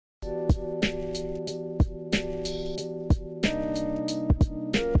How's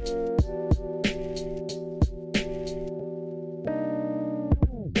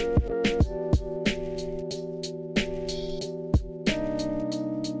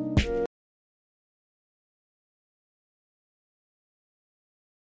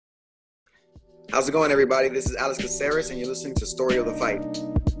it going, everybody? This is Alex Caceres, and you're listening to Story of the Fight.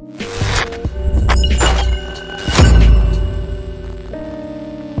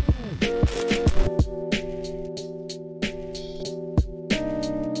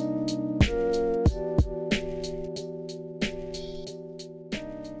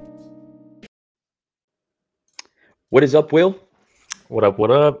 What is up, Will? What up? What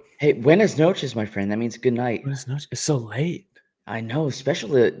up? Hey, buenas noches, my friend. That means good night. Buenas noches. It's so late. I know,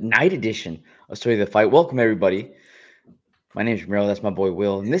 especially the night edition of Story of the Fight. Welcome, everybody. My name is Romero. That's my boy,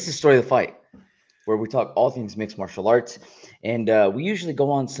 Will. And this is Story of the Fight, where we talk all things mixed martial arts. And we usually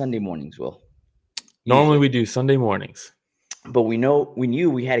go on Sunday mornings, Will. Normally we do Sunday mornings. But we knew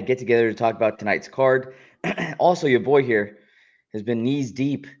we had to get together to talk about tonight's card. Also, your boy here has been knees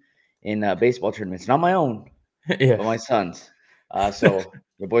deep in baseball tournaments. Not my own, Yeah. but my son's. So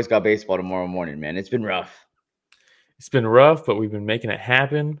your boy's got baseball tomorrow morning, man. It's been rough. It's been rough, but we've been making it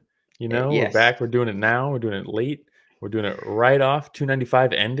happen. You know, Yes. We're back. We're doing it now. We're doing it late. We're doing it right off.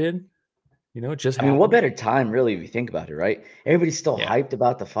 295 ended. You know, just I mean, happened. what better time, really, if you think about it, right? Everybody's still Yeah. hyped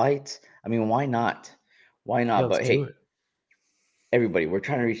about the fights. I mean, why not? Why not? Yeah, But let's hey, do it. everybody, we're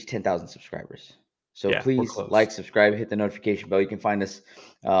trying to reach 10,000 subscribers. So Yeah, we're please close. like, subscribe, hit the notification bell. You can find us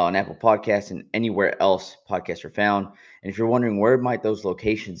on Apple Podcasts and anywhere else podcasts are found. And if you're wondering where might those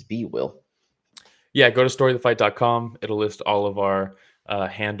locations be, Will? Yeah, go to storyofthefight.com. It'll list all of our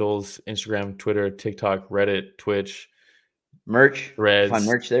handles: Instagram, Twitter, TikTok, Reddit, Twitch, Merch? Threads. Find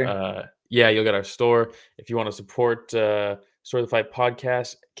merch there? Yeah, you'll get our store. If you want to support Story of the Fight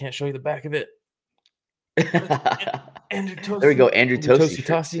podcast, can't show you the back of it. Andrew Tosi. There we go. Andrew Tosi.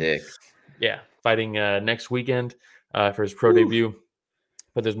 Tosi. Sick. Yeah, fighting next weekend for his pro debut.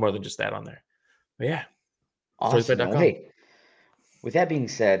 But there's more than just that on there. But yeah. Awesome. Well, hey, with that being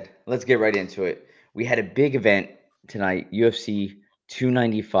said, let's get right into it. We had a big event tonight, UFC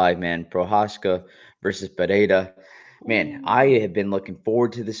 295, man. Prochazka versus Pereira. Man, I have been looking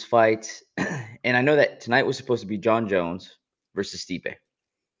forward to this fight. And I know that tonight was supposed to be John Jones versus Stipe.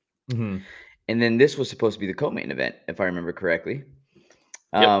 Mm-hmm. And then this was supposed to be the co-main event, if I remember correctly.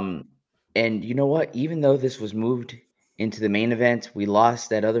 Yep. And you know what? Even though this was moved into the main event, we lost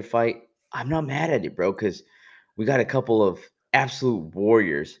that other fight. I'm not mad at it, bro, because we got a couple of absolute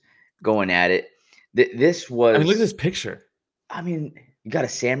warriors going at it. This was. I mean, look at this picture. I mean, you got a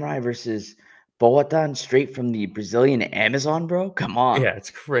samurai versus Boatan straight from the Brazilian Amazon, bro. Come on. Yeah, it's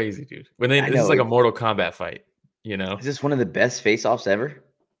crazy, dude. This is like a Mortal Kombat fight, you know? Is this one of the best face-offs ever?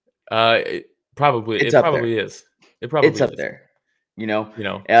 It probably is. It probably it's up there. You know.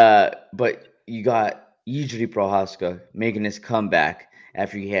 But you got Jiri Prochazka making his comeback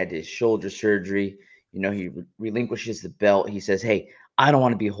after he had his shoulder surgery. You know, he relinquishes the belt. He says, "Hey, I don't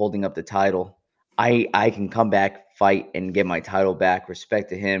want to be holding up the title. I can come back, fight, and get my title back." Respect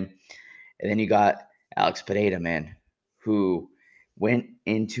to him. And then you got Alex Pereira, man, who went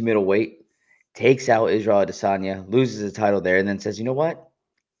into middleweight, takes out Israel Adesanya, loses the title there, and then says, "You know what?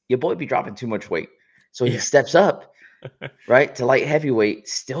 Your boy be dropping too much weight." So he steps up, right, to light heavyweight,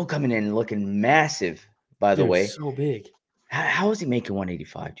 still coming in looking massive, by the way. So big. How is he making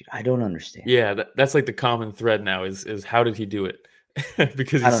 185, dude? I don't understand. Yeah, that's like the common thread now is how did he do it?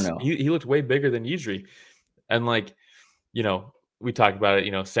 Because I don't know. He looked way bigger than Jiri. And like, you know, we talked about it,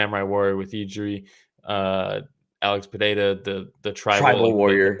 you know, Samurai Warrior with Jiri, Alex Pereira, the tribal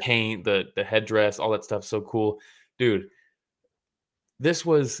warrior, the paint, the headdress, all that stuff, so cool. Dude, the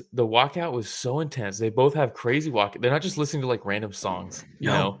walkout was so intense. They both have crazy walkout. They're not just listening to like random songs, you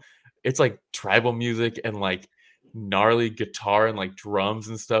know. It's like tribal music and like gnarly guitar and like drums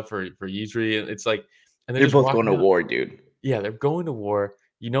and stuff for Jiri. It's like, and they're both going to war, dude. Yeah, they're going to war.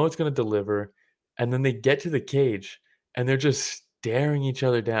 You know it's going to deliver, and then they get to the cage and they're just staring each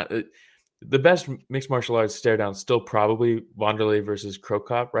other down. The best mixed martial arts stare down still probably Wanderlei versus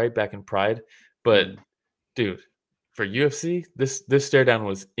Krokop, right, back in Pride. But dude, for UFC, this stare down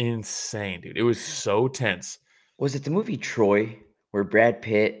was insane, dude. It was so tense. Was it the movie Troy where Brad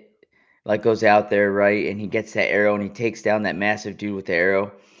Pitt like goes out there, right, and he gets that arrow and he takes down that massive dude with the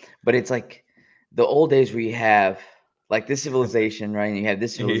arrow? But it's like the old days where you have like this civilization, right? And you have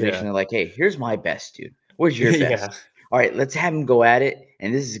this civilization. They're like, "Hey, here's my best, dude. Where's your best? All right, let's have him go at it,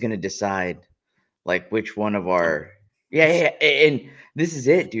 and this is gonna decide like which one of our and this is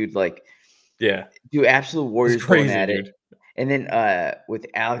it, dude. Like, dude, absolute warriors going at it. And then with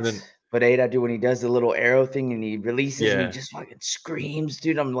Alex Pereira, dude, when he does the little arrow thing and he releases and he just fucking screams,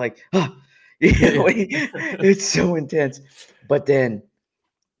 dude. I'm like, it's so intense. But then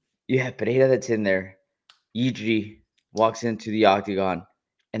you have Pereira that's in there. Jiri walks into the octagon,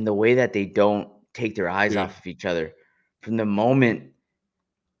 and the way that they don't take their eyes off of each other from the moment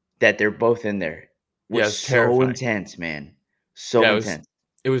that they're both in there was so terrifying. Intense, man. So intense.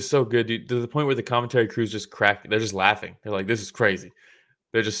 It was so good, dude, to the point where the commentary crew's just cracked. They're just laughing. They're like, "This is crazy."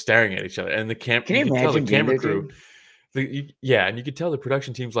 They're just staring at each other, and the Can you tell the camera crew? And you could tell the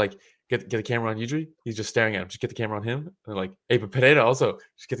production team's like, "Get the camera on Jiri." He's just staring at him. Just get the camera on him. And they're like, "Hey, but Pereira also,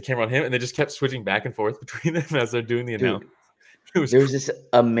 just get the camera on him." And they just kept switching back and forth between them as they're doing the announcement. There was this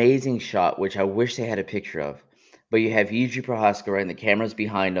amazing shot, which I wish they had a picture of, but you have Jiri Prochazka, right, and the camera's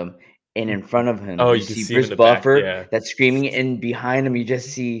behind him. And in front of him, you see Bruce Buffer that's screaming, and behind him, you just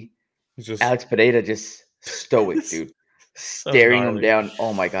see Alex Pereira just stoic, dude, staring him down.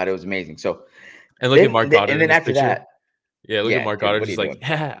 Oh my god, it was amazing. So, and look at Mark Goddard. And then after that, look at Mark Goddard, just like,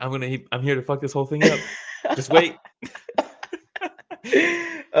 I'm here to fuck this whole thing up. Just wait.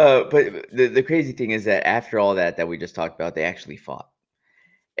 But the crazy thing is that after all that we just talked about, they actually fought,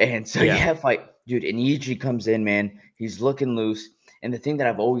 and so you have dude, and Jiri comes in, man. He's looking loose. And the thing that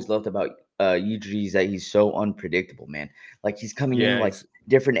I've always loved about Jiri is that he's so unpredictable, man. Like he's coming in like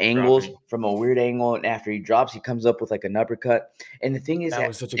different angles from a weird angle, and after he drops, he comes up with like an uppercut. And the thing is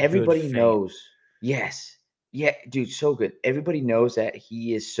that everybody knows. Yes. Yeah, dude, so good. Everybody knows that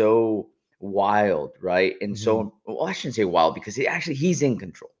he is so wild, right? And so, well, I shouldn't say wild because he's in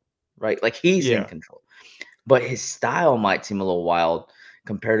control, right? Like he's in control. But his style might seem a little wild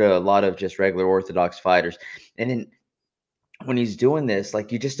compared to a lot of just regular orthodox fighters. And then when he's doing this,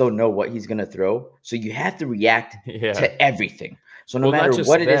 like you just don't know what he's gonna throw, so you have to react to everything. So no matter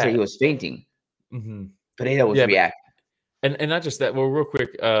what it is that he was fainting, Pereira was reacting. And not just that. Well, real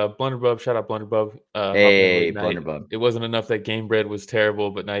quick, Blunderbub, shout out Blunderbub. Hey, Blunderbub. It wasn't enough that Game Bread was terrible,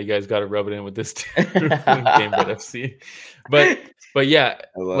 but now you guys got to rub it in with this Game Bread FC. But yeah,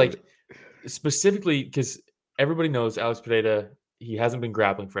 like specifically because everybody knows Alex Pereira. He hasn't been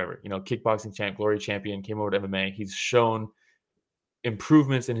grappling forever. You know, kickboxing champ, glory champion, came over to MMA. He's shown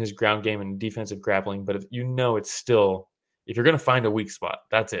improvements in his ground game and defensive grappling, but it's still, if you're going to find a weak spot,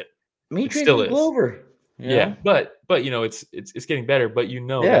 that's it. It still is. Glover. Yeah, but it's getting better. But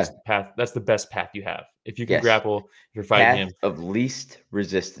that's the path. That's the best path you have if you can grapple. If you're fighting him, of least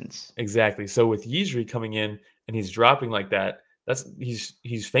resistance. Exactly. So with Jiri coming in and he's dropping like that,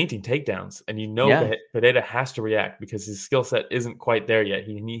 he's fainting takedowns, and that Pereira has to react because his skill set isn't quite there yet.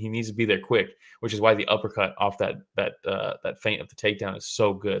 He needs to be there quick, which is why the uppercut off that feint of the takedown is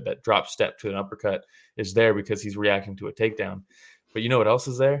so good. That drop step to an uppercut is there because he's reacting to a takedown. But you know what else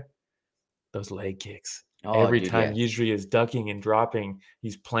is there? Those leg kicks. Every time Jiri is ducking and dropping,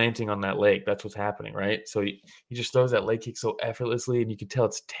 he's planting on that leg. That's what's happening, right? So he just throws that leg kick so effortlessly, and you can tell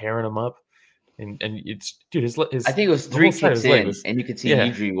it's tearing him up. And it's, dude, his I think it was 3 kicks in, and you could see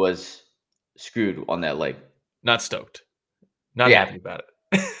Jiri was screwed on that leg. Not stoked. Not happy about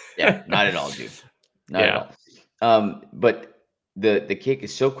it. Not at all, dude. Not at all. But the kick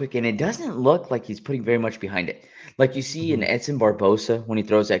is so quick, and it doesn't look like he's putting very much behind it. Like you see in Edson Barbosa when he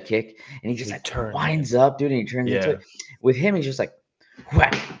throws that kick, and he just winds up, dude, and he turns into it. With him, he's just like,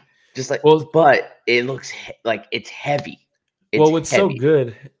 whack. Just like, but it looks like it's heavy. What's so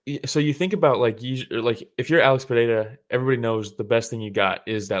good? So you think about like if you're Alex Pereira, everybody knows the best thing you got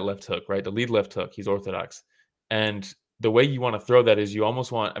is that left hook, right? The lead left hook. He's orthodox, and the way you want to throw that is you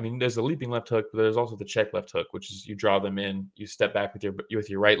almost want. I mean, there's the leaping left hook, but there's also the check left hook, which is you draw them in, you step back with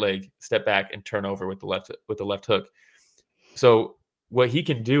your right leg, step back and turn over with the left hook. So what he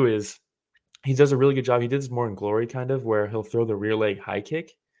can do is he does a really good job. He did this more in Glory, kind of, where he'll throw the rear leg high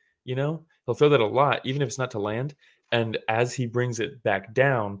kick. He'll throw that a lot, even if it's not to land. And as he brings it back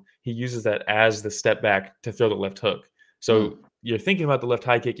down, he uses that as the step back to throw the left hook. So you're thinking about the left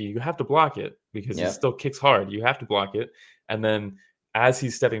high kick, you have to block it because it still kicks hard. You have to block it. And then as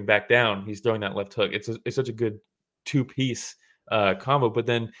he's stepping back down, he's throwing that left hook. It's such a good two-piece combo. But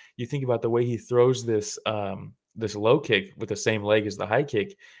then you think about the way he throws this low kick with the same leg as the high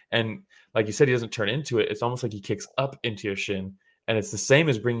kick. And like you said, he doesn't turn into it. It's almost like he kicks up into your shin. And it's the same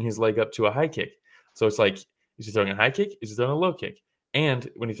as bringing his leg up to a high kick. So it's like, is he throwing a high kick? Is he throwing a low kick? And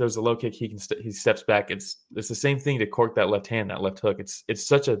when he throws the low kick, he steps back. It's the same thing to cork that left hand, that left hook. It's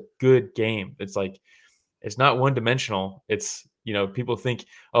such a good game. It's like, it's not one dimensional. It's, people think,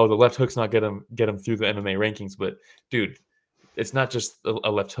 oh, the left hook's not get him through the MMA rankings. But dude, it's not just a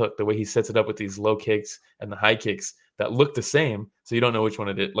left hook. The way he sets it up with these low kicks and the high kicks that look the same, so you don't know which one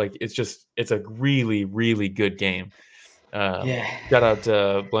it is. Like it's a really, really good game. Shout out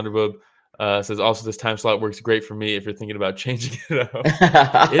to Blunderboob. Says also this time slot works great for me if you're thinking about changing it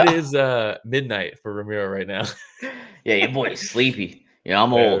up. It is midnight for Ramiro right now. Yeah, your boy is sleepy.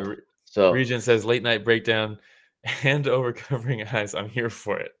 I'm old. So Region says late night breakdown and over covering eyes. I'm here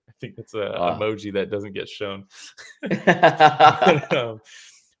for it. I think that's a emoji that doesn't get shown.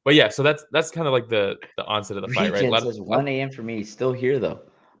 But yeah, so that's kind of like the onset of the fight, right? Region says 1 a.m. for me. Still here though.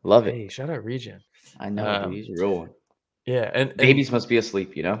 Love it. Hey, shout out Region. I know, dude. He's a real one. Yeah, and babies must be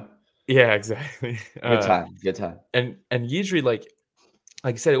asleep, Yeah, exactly. Good time. And Yidri, like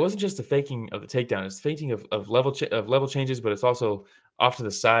I said, it wasn't just the faking of the takedown; it's faking of level changes, but it's also off to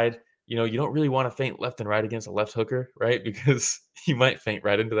the side. You don't really want to feint left and right against a left hooker, right? Because he might feint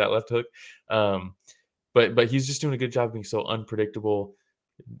right into that left hook. But he's just doing a good job being so unpredictable.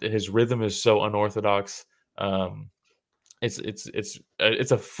 His rhythm is so unorthodox. It's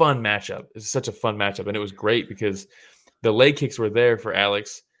a fun matchup. It's such a fun matchup, and it was great because the leg kicks were there for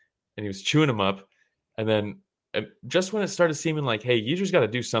Alex, and he was chewing them up. And then just when it started seeming like, hey, you just got to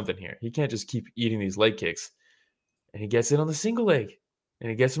do something here. He can't just keep eating these leg kicks. And he gets it on the single leg,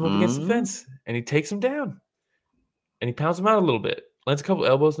 and he gets him up against the fence, and he takes him down, and he pounds him out a little bit. Lands a couple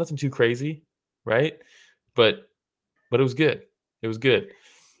elbows, nothing too crazy, right? But it was good. It was good.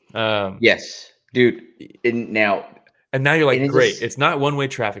 Yes, dude. And now you're like, great. It's not one-way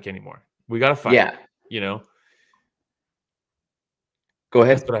traffic anymore. We got to fight. Yeah. Go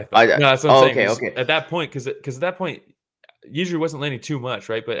ahead. That's what I thought. No, that's what I'm saying. Okay. At that point, because at that point, usually wasn't landing too much,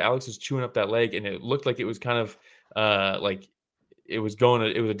 right? But Alex was chewing up that leg, and it looked like it was kind of like it was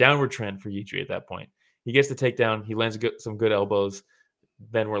a downward trend for Yidri at that point. He gets the takedown. He lands some good elbows.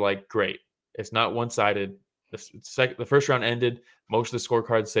 Then we're like, great. It's not one-sided. The first round ended. Most of the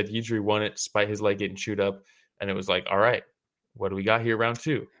scorecards said Yidri won it despite his leg getting chewed up. And it was like, all right, what do we got here round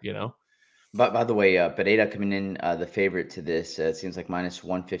two, But by the way, Pereira coming in the favorite to this. It seems like minus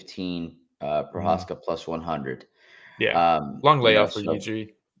 115, Prochazka plus 100. Yeah. Long layoff for Jiri.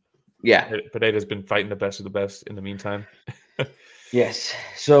 Yeah. Pereira's been fighting the best of the best in the meantime. Yes.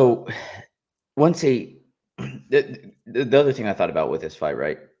 So once the other thing I thought about with this fight,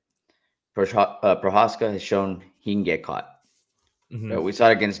 right? Prochazka has shown he can get caught. Mm-hmm. We saw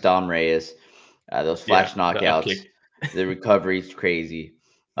it against Dom Reyes. Those flash knockouts. The recovery's crazy.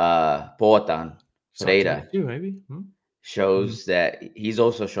 Poatan Pereira shows that he's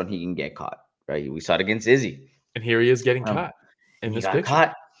also shown he can get caught. Right? We saw it against Izzy. And here he is getting caught. In this picture.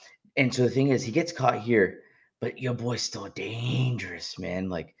 Caught. And so the thing is, he gets caught here, but your boy's still dangerous, man.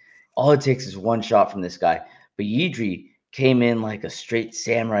 Like, all it takes is one shot from this guy. But Yidri came in like a straight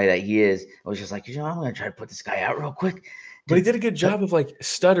samurai that he is. I was just like, I'm going to try to put this guy out real quick. But he did a good job of like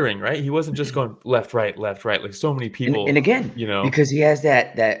stuttering, right? He wasn't just going left, right, like so many people. And again, because he has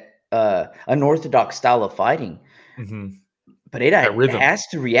that unorthodox style of fighting. Mm-hmm. Pereira has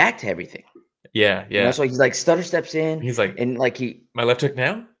to react to everything. Yeah. That's why he's like stutter steps in. He's like, and like my left hook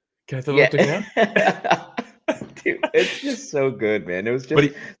now? Can I throw the left hook now? Dude, it's just so good, man. It was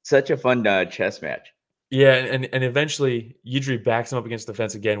just such a fun chess match. Yeah, and eventually Yidri backs him up against the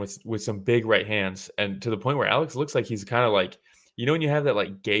fence again with some big right hands, and to the point where Alex looks like he's kind of like, when you have that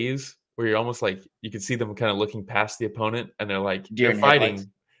like gaze where you're almost like you can see them kind of looking past the opponent, and they're like they're fighting.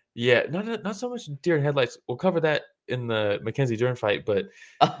 Headlights. Yeah, not so much deer in headlights. We'll cover that in the Mackenzie Dern fight, but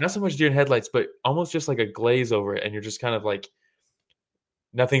not so much deer in headlights, but almost just like a glaze over it, and you're just kind of like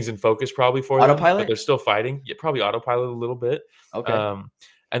nothing's in focus probably for them, but they're still fighting. Yeah, probably autopilot a little bit. Okay.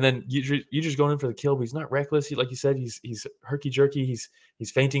 And then you just going in for the kill, but he's not reckless. Like you said, he's herky jerky.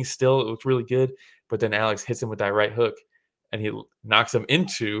 He's feinting still. It looks really good. But then Alex hits him with that right hook, and he knocks him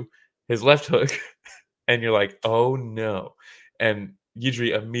into his left hook. And you're like, oh no! And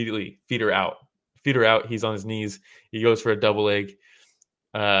Yidri immediately feet her out. He's on his knees. He goes for a double leg.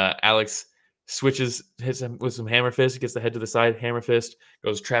 Alex switches, hits him with some hammer fist. Gets the head to the side. Hammer fist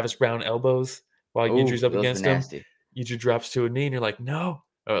goes Travis Brown elbows while Yidri's up against him. Yidri drops to a knee, and you're like, no.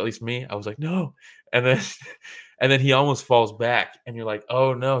 Or at least me, I was like, no. And then he almost falls back, and you're like,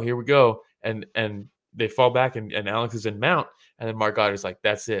 oh no, here we go. And they fall back, and Alex is in mount, and then Mark Goddard's like,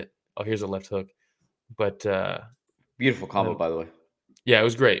 that's it. Oh, here's a left hook. But beautiful combo, by the way. Yeah, it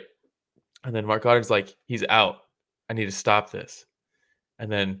was great. And then Mark Goddard's like, he's out. I need to stop this.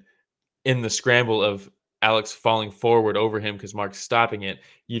 And then in the scramble of Alex falling forward over him because Mark's stopping it,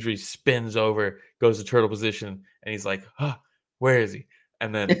 Yidri spins over, goes to turtle position, and he's like, where is he?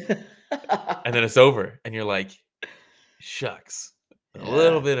 And then it's over, and you're like, shucks. A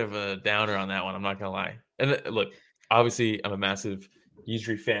little bit of a downer on that one, I'm not gonna lie. And look, obviously I'm a massive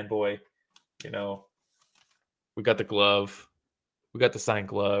Yidri fanboy. We got the glove, we got the signed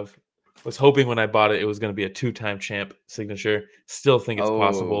glove. Was hoping when I bought it was going to be a 2-time champ signature. Still think it's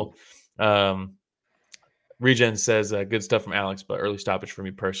possible. Regen says good stuff from Alex, but early stoppage for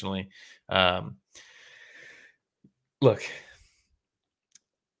me personally. Look,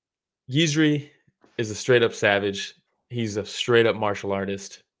 Jiri is a straight up savage. He's a straight up martial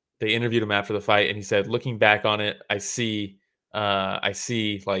artist. They interviewed him after the fight, and he said, "Looking back on it, I see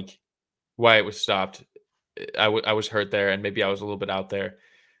like why it was stopped. I was hurt there, and maybe I was a little bit out there."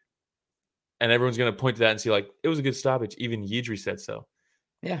 And everyone's going to point to that and see, like, it was a good stoppage. Even Jiri said so.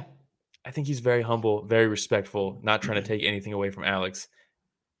 Yeah. I think he's very humble, very respectful, not trying to take anything away from Alex.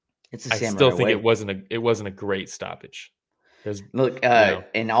 It's a I samurai still think way. it wasn't a great stoppage. Look,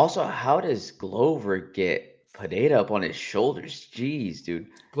 and also, how does Glover get Pereira up on his shoulders? Jeez, dude.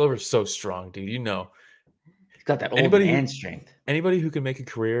 Glover's so strong, dude. He's got that old man strength. Anybody who can make a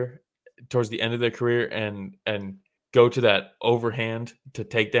career towards the end of their career and go to that overhand to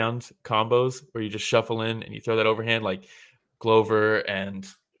takedowns combos where you just shuffle in and you throw that overhand, like Glover and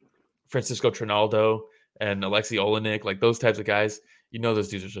Francisco Trinaldo and Alexei Olenek, like those types of guys, those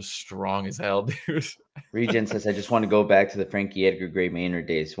dudes are just strong as hell, dude. Regen says, I just want to go back to the Frankie Edgar Gray Maynard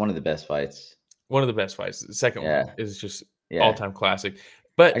days. One of the best fights. One of the best fights. The second one is just all-time classic.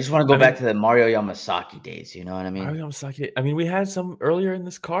 But I just want to go back to the Mario Yamasaki days. You know what I mean? Mario Yamasaki. I mean, we had some earlier in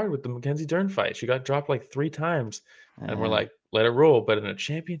this card with the Mackenzie Dern fight. She got dropped like 3 times, and we're like, let it roll. But in a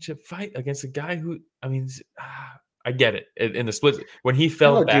championship fight against a guy who, I mean, I get it. In the split, when he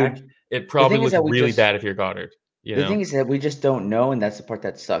fell back, dude, it probably looked really bad if you're Goddard. The thing is that we just don't know, and that's the part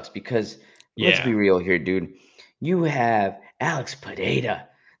that sucks. Because let's be real here, dude. You have Alex Pereira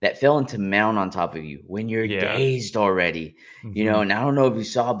that fell into mount on top of you when you're dazed already. And I don't know if you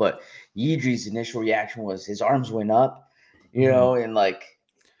saw, but Yidri's initial reaction was his arms went up, and like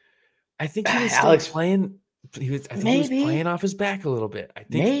I think he was still playing. He was playing off his back a little bit. I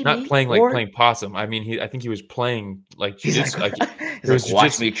think not playing playing possum. I mean, I think he was playing like jiu-jitsu.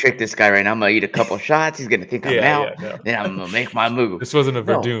 Watch me trick this guy right now. I'm gonna eat a couple shots. He's gonna think I'm out. Then I'm gonna make my move. This wasn't a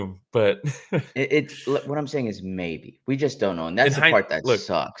Verdum, but it's what I'm saying is maybe we just don't know, and that's the part that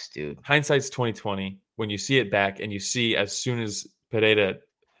sucks, dude. Hindsight's 20/20. When you see it back and you see as soon as Pereira,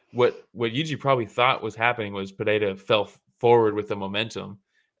 what Yuji probably thought was happening was Pereira fell forward with the momentum.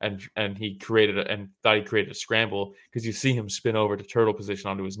 And he created thought he created a scramble because you see him spin over to turtle position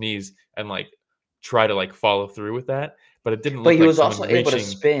onto his knees and like try to like follow through with that, but it didn't. But he was also able to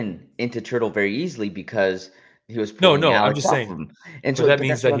spin into turtle very easily because he was I'm just saying, and so that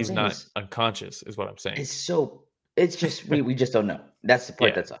means that he's not unconscious, is what I'm saying. It's just we just don't know. That's the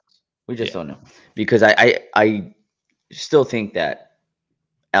part that sucks. We just don't know because I still think that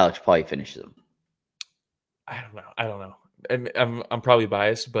Alex probably finishes him. I don't know. I'm probably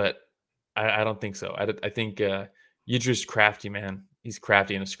biased, but I don't think so. I think Yidri's crafty, man. He's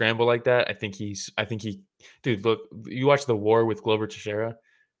crafty in a scramble like that. I think dude, look, you watch the war with Glover Teixeira.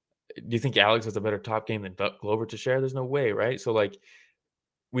 Do you think Alex has a better top game than Glover Teixeira? There's no way, right? So like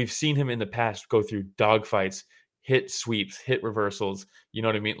we've seen him in the past go through dog fights, hit sweeps, hit reversals. You know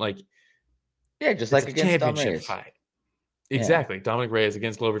what I mean? Like just like against championship fight. Exactly. Dominic Reyes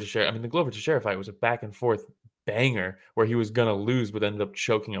against Glover Teixeira. I mean, the Glover Teixeira fight was a back and forth banger where he was gonna lose but ended up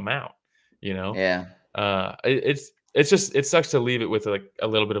choking him out. It sucks to leave it with like a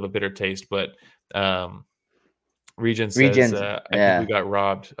little bit of a bitter taste, but Regen says I think we got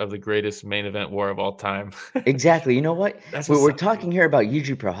robbed of the greatest main event war of all time. Exactly. You know what? We're talking here about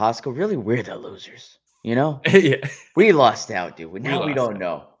Jiri Prochazka. Really, we're the losers. We lost out, dude. Now we don't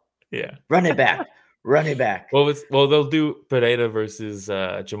know. Run it back. Well, they'll do Pereira versus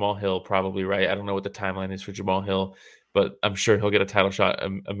Jamal Hill probably, right? I don't know what the timeline is for Jamal Hill, but I'm sure he'll get a title shot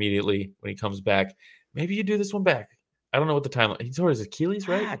immediately when he comes back. Maybe you do this one back. I don't know what the timeline. He's always Achilles,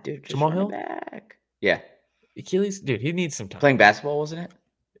 right? Dude, Jamal Hill back. Yeah, Achilles, dude. He needs some time. Playing basketball, wasn't it?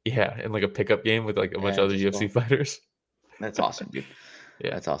 Yeah, in like a pickup game with like a bunch of other UFC fighters. That's awesome, dude.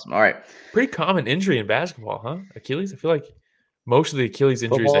 That's awesome. All right, pretty common injury in basketball, huh? Achilles. I feel like most of the Achilles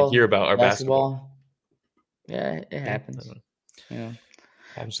injuries I hear about are basketball. Yeah, it happens.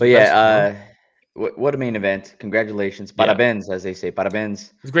 But what a main event! Congratulations, parabéns, as they say,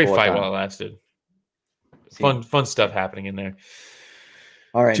 parabéns. It was a great fight while it lasted. Fun stuff happening in there.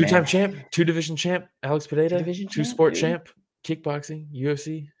 All right, 2-time champ, 2-division champ, Alex Pereira, 2-sport champ, kickboxing,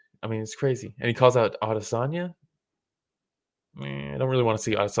 UFC. I mean, it's crazy. And he calls out Adesanya. I don't really want to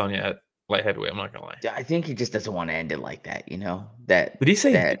see Adesanya at light heavyweight. I'm not gonna lie. I think he just doesn't want to end it like that. That did he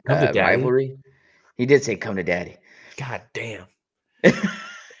say that come to daddy? Rivalry? He did say come to daddy. God damn.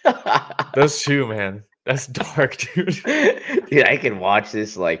 Those two, man. That's dark, dude. Dude, I can watch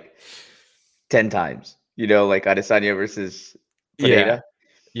this like 10 times. Like Adesanya versus Pereira.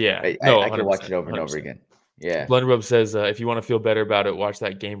 Yeah. I could watch it over and over again. Yeah. Blunderub says, if you want to feel better about it, watch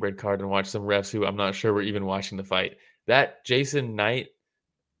that Game Bread card and watch some refs who I'm not sure were even watching the fight. That Jason Knight,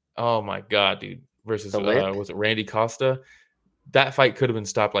 oh my God, dude, versus, was it Randy Costa? That fight could have been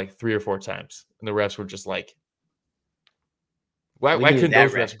stopped like 3 or 4 times. And the refs were just like, why couldn't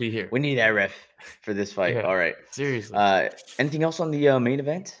those refs be here? We need that ref for this fight. Yeah, all right. Seriously. Anything else on the main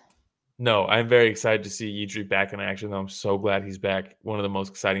event? No, I'm very excited to see Jiri back in action. I'm so glad he's back. One of the most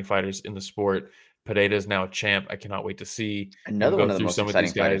exciting fighters in the sport. Pereira is now a champ. I cannot wait to see another one of the most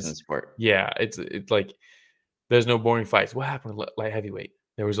exciting fighters in the sport. Yeah, it's like there's no boring fights. What happened to light heavyweight?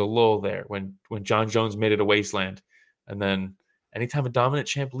 There was a lull there when John Jones made it a wasteland, and then anytime a dominant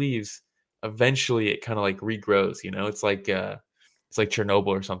champ leaves, eventually it kind of like regrows. You know, it's like Chernobyl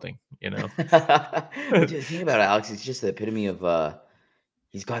or something. You know, the thing about Alex, it's just the epitome of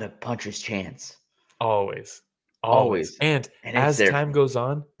he's got a puncher's chance. Always. And as time goes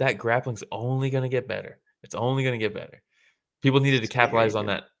on, that grappling's only going to get better. It's only going to get better. People needed to capitalize on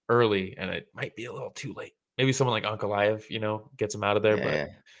that early, and it might be a little too late. Maybe someone like Ankalaev, gets him out of there.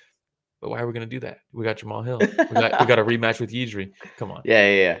 But why are we going to do that? We got Jamal Hill. We got a rematch with Jiri. Come on.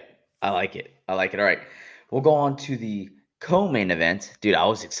 Yeah. I like it. All right. We'll go on to the co-main event. Dude, I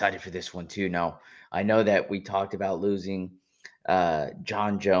was excited for this one too. Now, I know that we talked about losing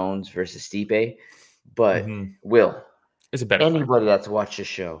John Jones versus Stipe, but Will, it's a better anybody that's watched the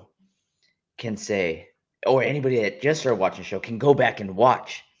show can say, or anybody that just started watching the show can go back and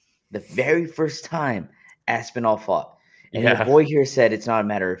watch the very first time Aspinall fought. And the boy here said it's not a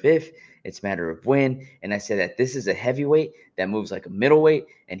matter of if, it's a matter of when. And I said that this is a heavyweight that moves like a middleweight,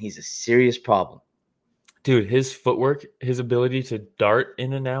 and he's a serious problem. Dude, his footwork, his ability to dart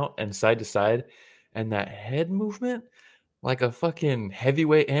in and out and side to side, and that head movement, like a fucking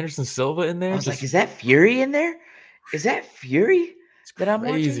heavyweight Anderson Silva in there. I was like, is that Fury in there? Is that Fury that I'm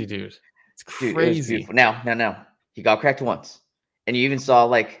watching? Crazy, dude. It's crazy. Dude, it was beautiful. Now, he got cracked once. And you even saw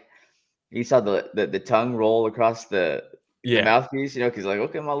the tongue roll across the mouthpiece, because like,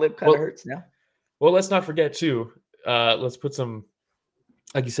 okay, my lip kind of hurts now. Well, let's not forget too, let's put some,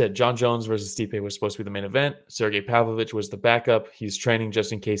 like you said, John Jones versus Stipe was supposed to be the main event. Sergei Pavlovich was the backup. He's training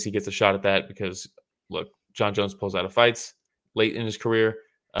just in case he gets a shot at that because, look, John Jones pulls out of fights late in his career,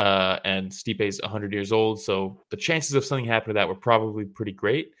 and Stipe's 100 years old, so the chances of something happening to that were probably pretty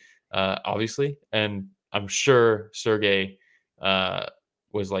great, obviously, and I'm sure Sergei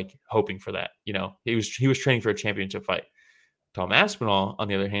was like hoping for that. He was training for a championship fight. Tom Aspinall, on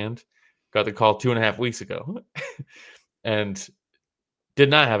the other hand, got the call 2.5 weeks ago, and did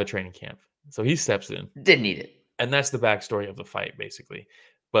not have a training camp, so he steps in. Didn't need it, and that's the backstory of the fight, basically.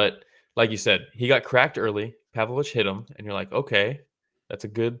 But like you said, he got cracked early. Pavlovich hit him, and you're like, okay, that's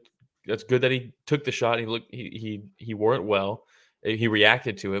good that he took the shot. He wore it well. He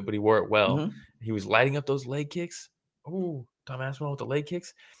reacted to it, but he wore it well. Mm-hmm. He was lighting up those leg kicks. Oh, Tom Aspinall with the leg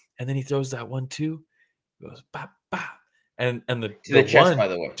kicks, and then he throws that 1-2. He goes bop bop, and the chest, one, by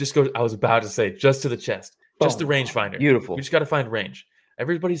the way, just goes. I was about to say just to the chest, just the rangefinder. Beautiful. We just got to find range.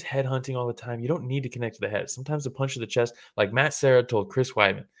 Everybody's head hunting all the time. You don't need to connect to the head. Sometimes a punch to the chest, like Matt Serra told Chris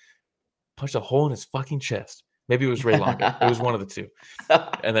Weidman, punched a hole in his fucking chest. Maybe it was Ray Longo. It was one of the two.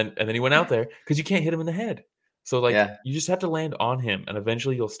 And then he went out there because you can't hit him in the head. So you just have to land on him, and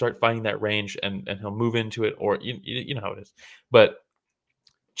eventually you'll start finding that range, and he'll move into it, or you know how it is. But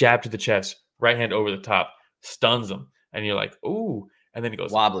jab to the chest, right hand over the top, stuns him, and you're like, ooh, and then he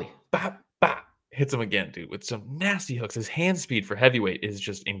goes wobbly, bop bop, hits him again, dude, with some nasty hooks. His hand speed for heavyweight is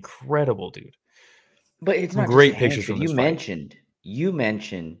just incredible, dude. But it's not great pictures from this fight. You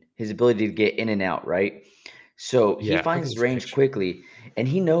mentioned his ability to get in and out, right? So he finds his range quickly, and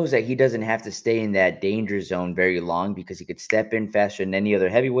he knows that he doesn't have to stay in that danger zone very long because he could step in faster than any other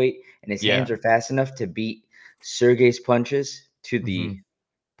heavyweight, and his hands are fast enough to beat Sergei's punches to the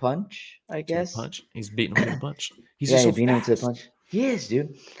punch, I guess. Punch. He's beating him to the punch. He's beating him to the punch. He is,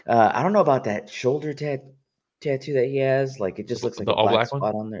 dude. I don't know about that shoulder tattoo that he has. Like, it just looks like the a black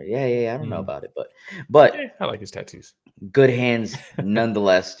spot on there. Yeah. I don't know about it, but I like his tattoos. Good hands,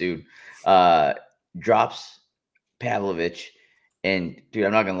 nonetheless, dude. Drops Pavlovich, and dude,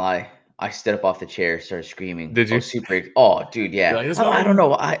 I'm not gonna lie, I stood up off the chair, started screaming. Did you? Dude, yeah. I don't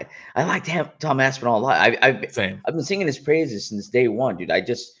know. I like Tom Aspinall a lot. I've been singing his praises since day one, dude.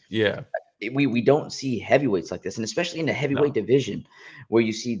 We don't see heavyweights like this, and especially in the heavyweight division, where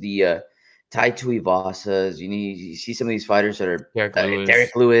you see the Tai Tuivasas. You see some of these fighters that are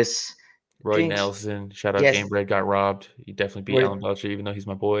Derek Lewis, Roy Nelson. Shout out Game Bread got robbed. He definitely beat Alan Belcher, even though he's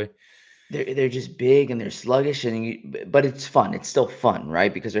my boy. They're just big and they're sluggish, but it's fun. It's still fun,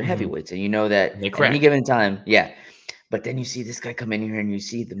 right? Because they're heavyweights, and you know that at any given time, But then you see this guy come in here and you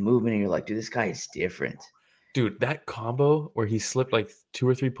see the movement and you're like, dude, this guy is different. Dude, that combo where he slipped like 2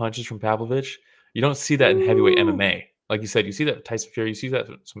 or 3 punches from Pavlovich, you don't see that in heavyweight MMA. Like you said, you see that with Tyson Fury, you see that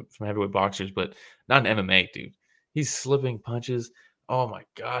from heavyweight boxers, but not in MMA, dude. He's slipping punches. Oh my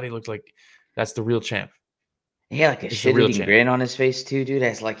God, he looked like that's the real champ. He had like a shit-eating grin on his face too, dude.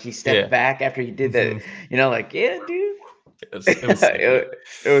 As like he stepped back after he did that, like, yeah, dude.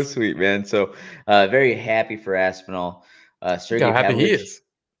 It was sweet, man. So very happy for Aspinall. Sergei how happy Pavlovich. he is.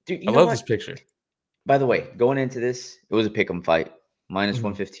 Dude, I love this picture. By the way, going into this, it was a pick'em fight. Minus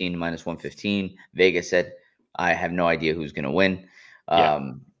 115, minus 115. Vegas said, I have no idea who's going to win.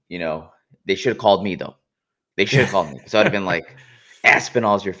 They should have called me, though. They should have called me. So I'd have been like,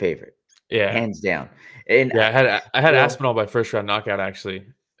 Aspinall's your favorite. Yeah. Hands down. And I had Aspinall by first round knockout, actually.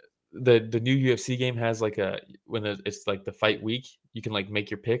 The new UFC game has like when it's like the fight week, you can like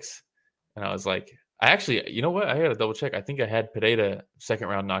make your picks. And I was like, I actually, you know what? I got to double check. I think I had Pereira second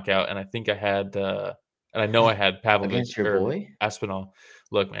round knockout, and I think I had, and I know I had Pavlovich or Aspinall.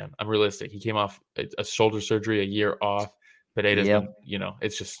 Look, man, I'm realistic. He came off a shoulder surgery, a year off. Pereira's been,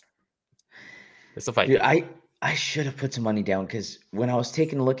 it's a fight. Dude, I should have put some money down because when I was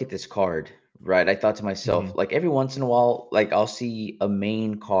taking a look at this card, right, I thought to myself, like every once in a while, like I'll see a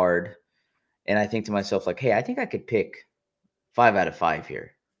main card, and I think to myself, like, hey, I think I could pick 5 out of 5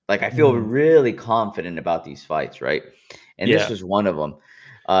 here. Like, I feel really confident about these fights, right? And this was one of them.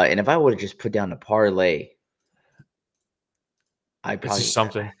 And if I would have just put down a parlay, I probably... It's just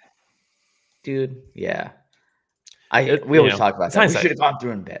something. Dude, yeah. We always talk about that. We should have gone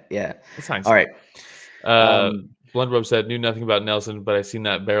through and bet. Yeah. All right. Blundrub said, knew nothing about Nelson, but I seen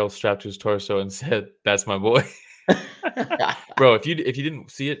that barrel strapped to his torso and said, that's my boy. Bro, if you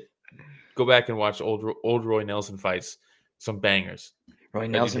didn't see it, go back and watch old Roy Nelson fights. Some bangers. Roy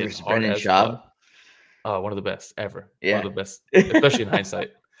Nelson versus Brendan Schaub. One of the best ever. Yeah. One of the best, especially in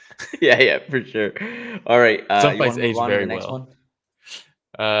hindsight. Yeah, for sure. All right. Some fights age very well.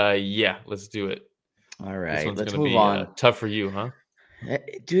 Yeah, let's do it. All right, let's move on. Tough for you, huh?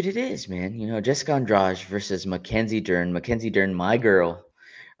 Dude, it is, man. Jessica Andrade versus Mackenzie Dern. Mackenzie Dern, my girl,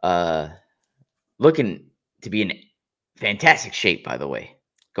 looking to be in fantastic shape, by the way,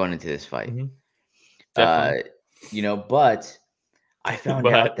 going into this fight. Definitely. But I found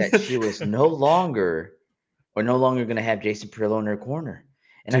out that she was no longer going to have Jason Perillo in her corner.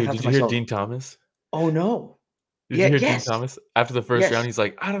 And dude, I thought did to you myself, hear Dean Thomas? Oh no! Did you hear Dean Thomas after the first round? He's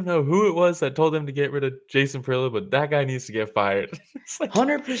like, I don't know who it was that told them to get rid of Jason Perillo, but that guy needs to get fired. It's like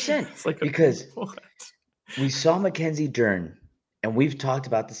 100%. Because we saw Mackenzie Dern, and we've talked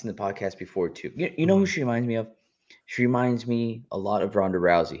about this in the podcast before too. You know who she reminds me of? She reminds me a lot of Ronda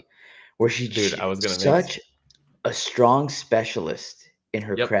Rousey, where she's such a strong specialist in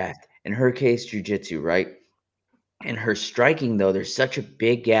her craft. In her case, jiu-jitsu, right? In her striking, though, there's such a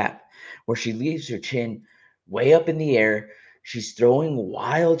big gap where she leaves her chin way up in the air. She's throwing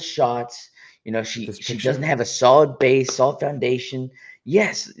wild shots. She doesn't have a solid base, solid foundation.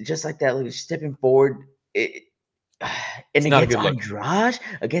 Yes, just like that, like stepping forward. Against Andrade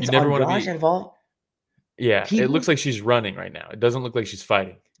out of all. Yeah, it looks like she's running right now. It doesn't look like she's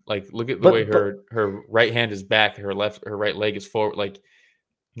fighting. Like, look at the way her right hand is back, her right leg is forward. Like,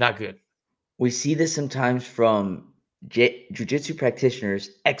 not good. We see this sometimes from jiu-jitsu practitioners,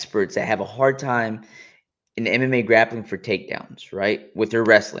 experts that have a hard time in MMA grappling for takedowns, right? With their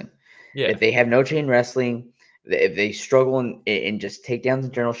wrestling. Yeah. If they have no chain wrestling, if they struggle in just takedowns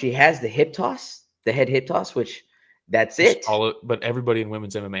in general, she has the hip toss, the head hip toss, which that's it. But everybody in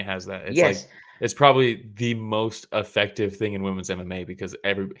women's MMA has that. It's it's probably the most effective thing in women's MMA because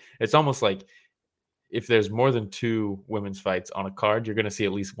it's almost like if there's more than 2 women's fights on a card, you're going to see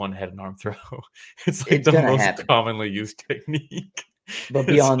at least one head and arm throw. It's like the most commonly used technique. But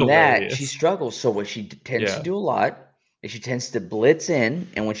beyond that, she struggles. So what she tends to do a lot is she tends to blitz in.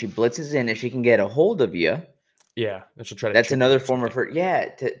 And when she blitzes in, if she can get a hold of you, she'll try to that's another form of her,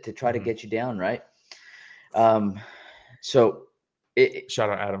 to try to get you down, right? So shout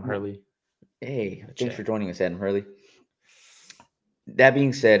out Adam Hurley. Hey, thanks for joining us, Adam Hurley. That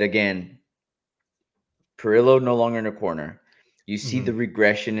being said, again, Perillo no longer in the corner. You see the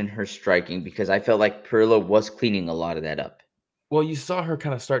regression in her striking because I felt like Perillo was cleaning a lot of that up. Well, you saw her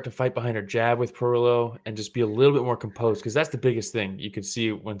kind of start to fight behind her jab with Perillo and just be a little bit more composed because that's the biggest thing you could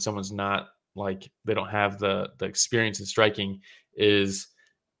see when someone's not like they don't have the experience in striking is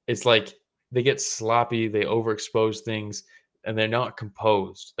it's like they get sloppy, they overexpose things, and they're not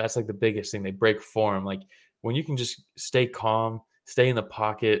composed. That's like the biggest thing. They break form. Like when you can just stay calm, stay in the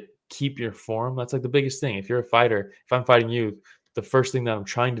pocket, keep your form, that's like the biggest thing. If you're a fighter, if I'm fighting you, the first thing that I'm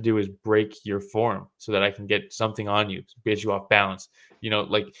trying to do is break your form so that I can get something on you, get you off balance.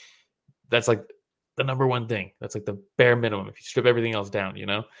 Like that's like the number one thing. That's like the bare minimum. If you strip everything else down,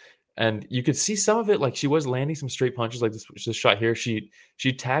 and you could see some of it, like she was landing some straight punches, like this shot here. She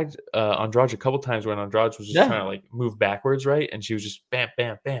tagged Andrade a couple times when Andrade was just trying to like move backwards, right? And she was just bam,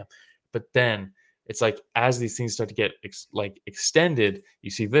 bam, bam. But then it's like as these things start to get extended, you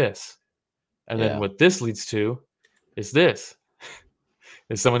see this, and then what this leads to is this.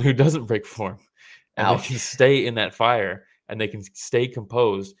 Is someone who doesn't break form, and they can stay in that fire, and they can stay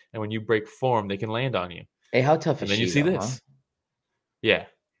composed. And when you break form, they can land on you. Hey, how tough is she? And then you see this. Huh? Yeah.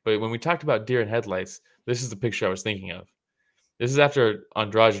 But when we talked about deer in headlights, this is the picture I was thinking of. This is after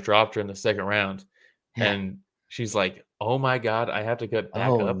Andrade dropped her in the second round. Yeah. And she's like, oh my God, I have to get back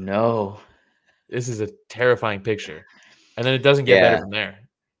up. Oh, no. This is a terrifying picture. And then it doesn't get better from there.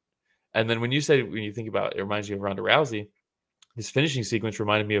 And then when you think about it, reminds you of Ronda Rousey. This finishing sequence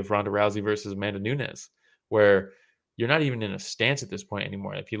reminded me of Ronda Rousey versus Amanda Nunes, where you're not even in a stance at this point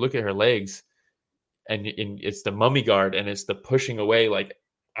anymore. If you look at her legs, and it's the mummy guard, and it's the pushing away, like,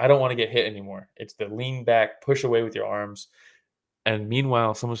 I don't want to get hit anymore. It's the lean back, push away with your arms. And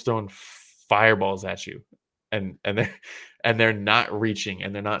meanwhile, someone's throwing fireballs at you. And they're not reaching,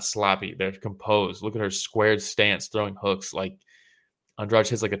 and they're not sloppy. They're composed. Look at her squared stance, throwing hooks. Like, Andrade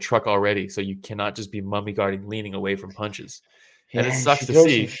hits like a truck already, so you cannot just be mummy guarding, leaning away from punches. Yeah, and it sucks to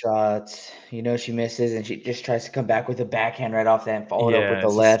see. Some shots, she misses, and she just tries to come back with a backhand right off that and follow it up with the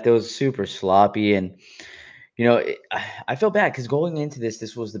left. It was super sloppy, and I feel bad because going into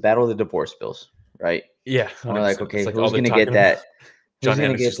this was the battle of the divorce bills, right? Yeah, and we're like, okay, who's going to get that? Who's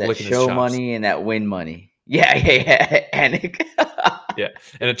going to get that show money and that win money? Yeah, Anik. Yeah,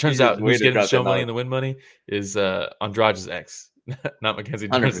 and it turns out who's getting the show money and the win money is Andrade's ex, not Mackenzie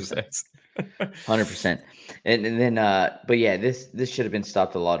Dern's ex. 100%. And then, but yeah, this should have been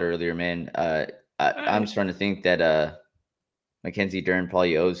stopped a lot earlier, man. I'm starting to think that Mackenzie Dern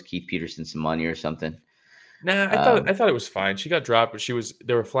probably owes Keith Peterson some money or something. Nah, I thought it was fine. She got dropped, but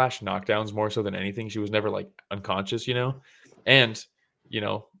there were flash knockdowns more so than anything. She was never like unconscious, and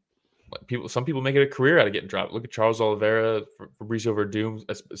some people make it a career out of getting dropped. Look at Charles Oliveira, Fabricio Verdum,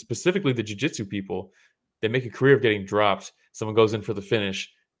 specifically the jiu-jitsu people. They make a career of getting dropped. Someone goes in for the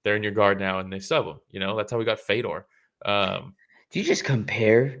finish. They're in your guard now, and they sub them. That's how we got Fedor. Do you just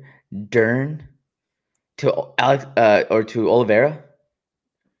compare Dern to Alex or to Oliveira?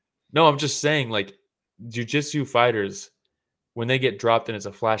 No, I'm just saying, like, jiu-jitsu fighters, when they get dropped and it's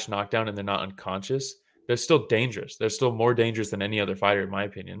a flash knockdown and they're not unconscious, they're still dangerous. They're still more dangerous than any other fighter, in my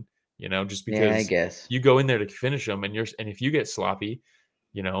opinion. Just because I guess you go in there to finish them, and if you get sloppy,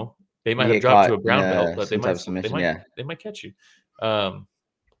 they might have dropped to a brown belt, but they might catch you.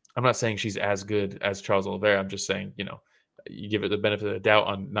 I'm not saying she's as good as Charles Oliveira. I'm just saying, you give it the benefit of the doubt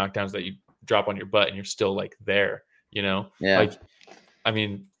on knockdowns that you drop on your butt and you're still like there, Yeah. Like, I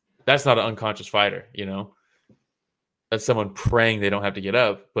mean, that's not an unconscious fighter, That's someone praying they don't have to get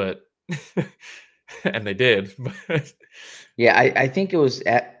up, but and they did. Yeah, I think it was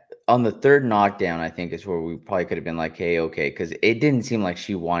on the third knockdown, I think is where we probably could have been like, hey, okay, because it didn't seem like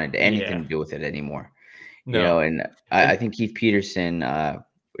she wanted anything to do with it anymore. No. And I think Keith Peterson,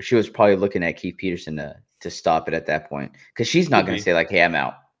 she was probably looking at Keith Peterson to stop it at that point, because she's not going to say like, hey, I'm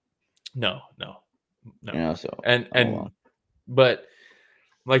out. No. So but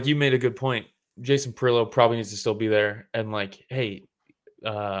like you made a good point. Jason Perillo probably needs to still be there. And like, hey,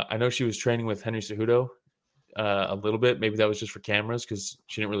 I know she was training with Henry Cejudo a little bit. Maybe that was just for cameras because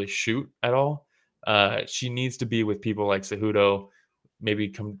she didn't really shoot at all. She needs to be with people like Cejudo. Maybe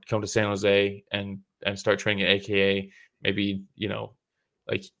come to San Jose and start training at AKA. Maybe,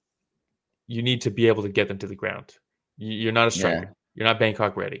 like, you need to be able to get them to the ground. You're not a striker. Yeah. You're not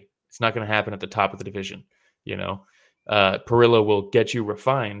Bangkok ready. It's not going to happen at the top of the division. Perillo will get you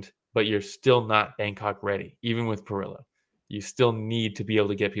refined, but you're still not Bangkok ready. Even with Perillo, you still need to be able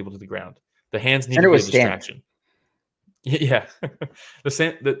to get people to the ground. The hands need to be a distraction. Yeah,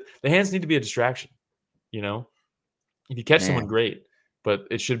 the hands need to be a distraction. If you catch someone, great, but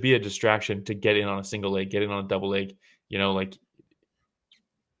it should be a distraction to get in on a single leg, get in on a double leg. Like,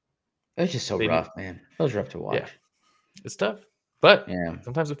 it was just so rough, man. It was rough to watch. Yeah, it's tough, but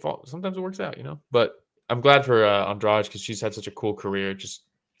sometimes it works out. But I'm glad for Andrade because she's had such a cool career, just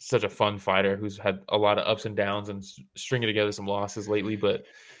such a fun fighter who's had a lot of ups and downs and stringing together some losses lately. But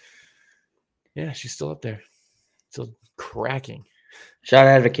yeah, she's still up there, still cracking. Shot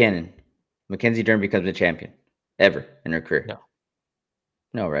out of a cannon. Mackenzie Dern becomes a champion ever in her career.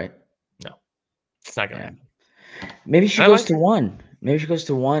 No, right? No, it's not gonna happen. Maybe she goes to one. Maybe she goes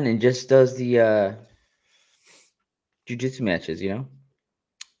to one and just does the jiu-jitsu matches, Yeah,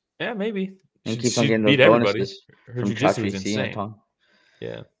 maybe. And keeps on She getting those beat everybody. bonuses Her from jiu-jitsu is Chachi, insane. Tong.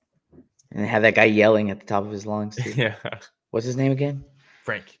 Yeah. And have that guy yelling at the top of his lungs, too. Yeah. What's his name again?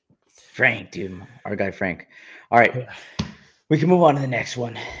 Frank, dude. Our guy, Frank. All right. We can move on to the next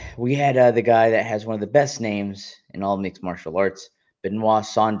one. We had the guy that has one of the best names in all mixed martial arts, Benoit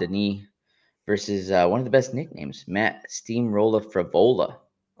Saint-Denis, versus one of the best nicknames, Matt Steamroller Frivola.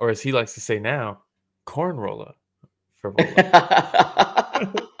 Or as he likes to say now, Cornroller Frivola.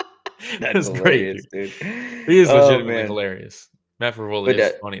 That's hilarious, great, dude. He is legitimately hilarious. Matt Frivola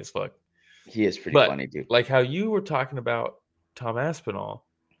is funny as fuck. He is pretty funny, dude. Like how you were talking about Tom Aspinall,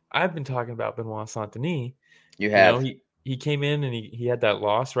 I've been talking about Benoit Saint-Denis. You have. He came in and he had that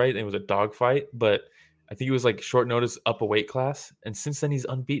loss, right? And it was a dogfight, but I think it was like short notice up a weight class. And since then he's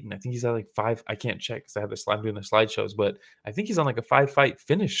unbeaten. I think he's at like 5. I can't check because I have I'm doing the slideshows, but I think he's on like a 5-fight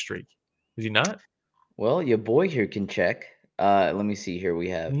finish streak. Is he not? Well, your boy here can check. Let me see here. We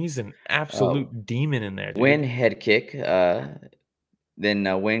have. He's an absolute demon in there, dude. Win head kick.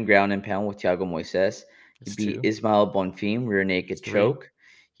 Then win ground and pound with Thiago Moises. He beat Ismael Bonfim, rear naked choke.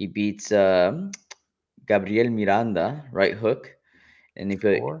 He beats Gabriel Miranda, right hook. And he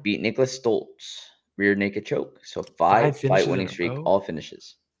beat Nicholas Stoltz, rear naked choke. So 5 fight winning streak, all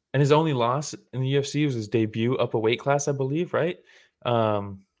finishes. And his only loss in the UFC was his debut up a weight class, I believe, right?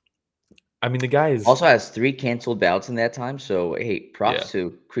 I mean, the guy also has 3 canceled bouts in that time. So, hey, props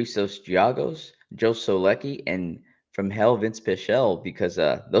to Christos Giagos, Joe Solecki, and from hell, Vince Pichel, because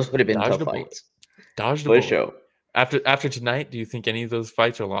those would have been tough fights. Dodged the show. After tonight, do you think any of those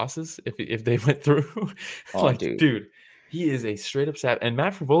fights are losses if they went through? Dude, he is a straight up savage. And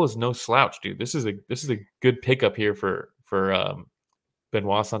Matt Frivola is no slouch, dude. This is a good pickup here for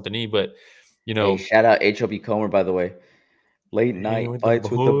Benoit Saint-Denis. But hey, shout out HOB Comer, by the way. Late night fights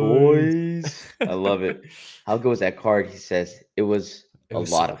with the boys. I love it. How good was that card? He says it was a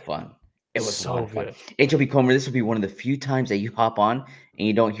lot of fun. It was so a lot of fun. HOB Comer, this will be one of the few times that you hop on and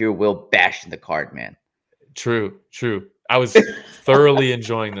you don't hear Will bashing the card, man. True. I was thoroughly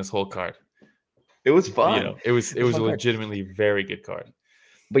enjoying this whole card. It was fun. It was a legitimately very good card.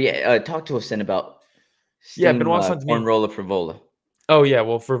 But yeah, talk to us then about Benoit Saint-Denis. Roller Frivola. Oh yeah,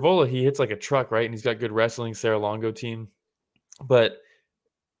 well Frivola, he hits like a truck, right? And he's got good wrestling, Sarah Longo team. But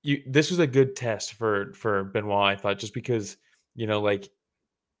this was a good test for Benoit, I thought, just because, like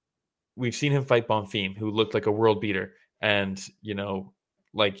we've seen him fight Bonfim, who looked like a world beater, and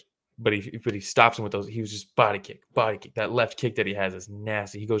but he stops him with those. He was just body kick. That left kick that he has is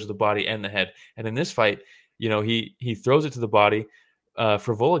nasty. He goes to the body and the head. And in this fight, he throws it to the body.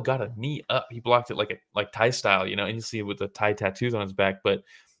 Frivola got a knee up. He blocked it like Thai style, and you see it with the Thai tattoos on his back. But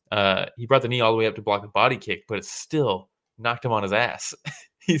he brought the knee all the way up to block the body kick, but it still knocked him on his ass.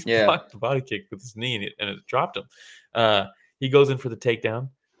 He's blocked the body kick with his knee, and it dropped him. He goes in for the takedown.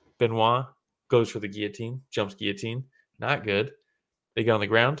 Benoit goes for the guillotine, jumps guillotine. Not good. They get on the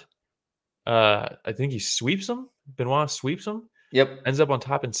ground. I think he sweeps him. Benoit sweeps him. Yep. Ends up on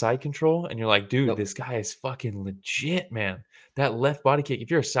top in side control. And you're like, dude, this guy is fucking legit, man. That left body kick, if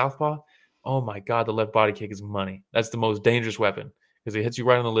you're a southpaw, oh my God, the left body kick is money. That's the most dangerous weapon because it hits you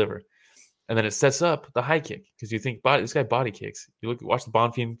right on the liver. And then it sets up the high kick because you think this guy body kicks. You watch the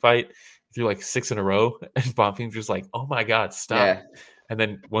Bonfim fight through like 6 in a row, and Bonfim's just like, oh my God, stop. Yeah. And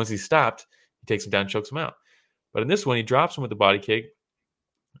then once he's stopped, he takes him down, chokes him out. But in this one, he drops him with the body kick,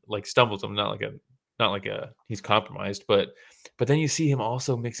 like stumbles him, not like a he's compromised, but then you see him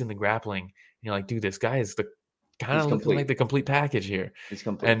also mixing the grappling. And you're like, dude, this guy is kind of looking like the complete package here. He's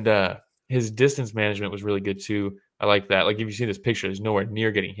complete. And his distance management was really good too. I like that. Like if you see this picture, he's nowhere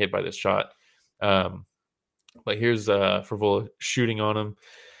near getting hit by this shot. But here's Frivola shooting on him,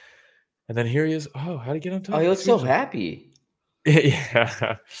 and then here he is. Oh, how'd he get on top? Oh, he looks so happy.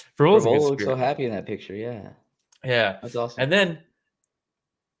 Yeah, Frivola looks so happy in that picture. Yeah, that's awesome. And then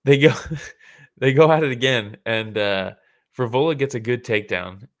they go at it again, and Frivola gets a good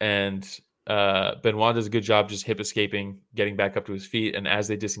takedown, and Benoit does a good job just hip escaping, getting back up to his feet, and as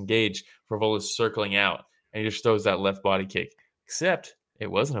they disengage, Frivola's circling out, and he just throws that left body kick. Except it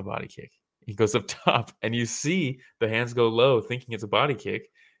wasn't a body kick. He goes up top, and you see the hands go low, thinking it's a body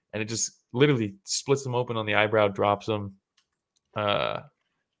kick, and it just literally splits him open on the eyebrow, drops him. I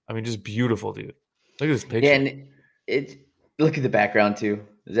mean, just beautiful, dude. Look at this picture. Yeah, and look at the background too.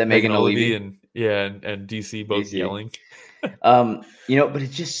 Is that Megan Olivi? And DC both yelling. But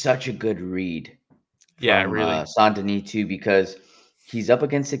it's just such a good read. Really. Saint-Denis too, because he's up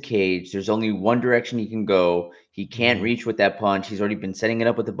against the cage. There's only one direction he can go. He can't reach with that punch. He's already been setting it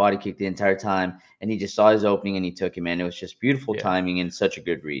up with the body kick the entire time, and he just saw his opening and he took him. And it was just beautiful timing and such a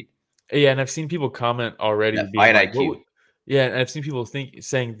good read. Yeah, and I've seen people comment already That being fight like, IQ. yeah, and I've seen people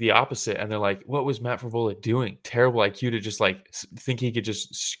saying the opposite, and they're like, "What was Matt Frevola doing? Terrible IQ to just like think he could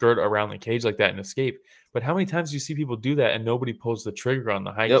just skirt around the cage like that and escape." But how many times do you see people do that and nobody pulls the trigger on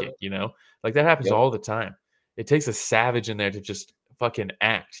the high Yep. kick? Like that happens Yep. all the time. It takes a savage in there to just fucking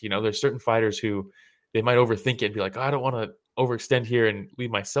act. There's certain fighters who they might overthink it and be like, "Oh, I don't want to overextend here and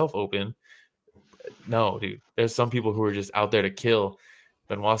leave myself open." No, dude. There's some people who are just out there to kill.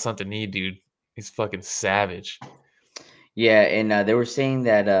 Benoit Saint-Denis, dude, he's fucking savage. Yeah, and they were saying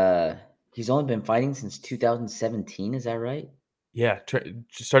that he's only been fighting since 2017. Is that right? Yeah,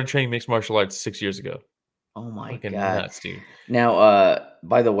 started training mixed martial arts 6 years ago. Oh my Fucking God. nuts, dude. Now,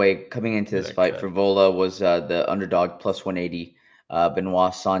 by the way, coming into Look this at that fight, cut. Frevola was the underdog plus 180.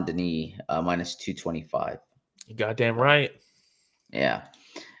 Benoit Saint-Denis minus 225. You goddamn right. Yeah.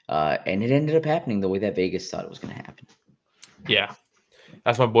 And it ended up happening the way that Vegas thought it was going to happen. Yeah.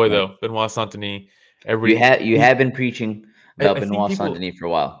 That's my boy, Right. though. Benoit Saint-Denis. You have been preaching about Benoit Saint-Denis for a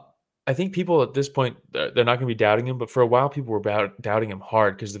while. I think people at this point, they're not going to be doubting him, but for a while, people were doubting him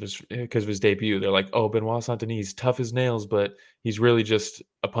hard because of his debut. They're like, "Oh, Benoit Saint-Denis, tough as nails, but he's really just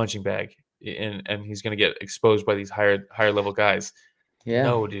a punching bag, and he's going to get exposed by these higher level guys." Yeah.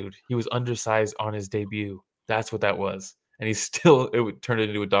 No, dude, he was undersized on his debut. That's what that was, and it would turn it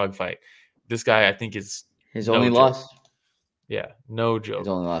into a dogfight. This guy, I think, is his no only joke. loss. Yeah, no joke. His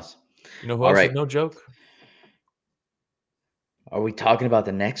only loss. You know who else is no joke? Are we talking about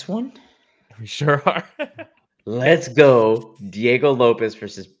the next one? We sure are. Let's go. Diego Lopes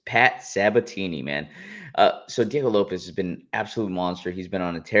versus Pat Sabatini, man. So Diego Lopes has been an absolute monster. He's been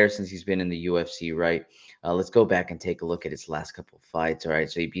on a tear since he's been in the UFC, right? Let's go back and take a look at his last couple of fights. All right,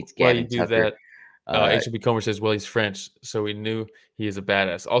 so he beats Gavin Tucker. HB Comer says, well, he's French, so we knew he is a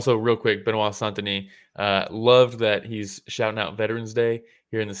badass. Also, real quick, Benoit Saint-Denis loved that he's shouting out Veterans Day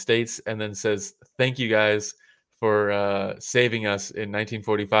here in the States and then says, thank you guys for saving us in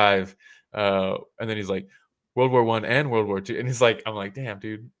 1945. And then he's like, World War I and World War II. And he's like, I'm like, damn,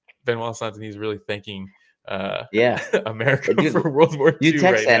 dude, Benoit Saint-Denis is really thanking America for World War II. You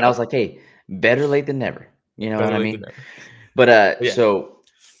text that, and I was like, hey, better late than never. You know what I mean? But so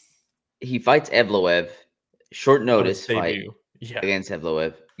he fights Evloev, short notice fight against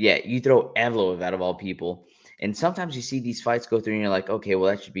Evloev. Yeah, you throw Evloev out of all people. And sometimes you see these fights go through and you're like, okay,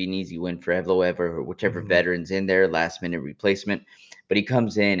 well, that should be an easy win for Evloev or whichever veteran's in there, last minute replacement. But he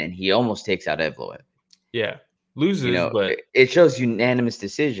comes in and he almost takes out Evloev. Yeah. Loses, but it shows unanimous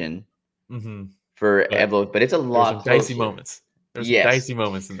decision for Evloev, but it's a lot closer. Dicey moments. There's some dicey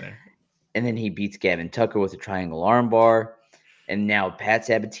moments in there. And then he beats Gavin Tucker with a triangle armbar. And now Pat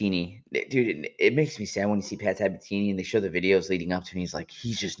Sabatini, dude, it makes me sad when you see Pat Sabatini and they show the videos leading up to me. He's like,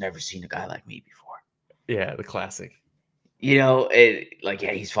 he's just never seen a guy like me before. Yeah, the classic.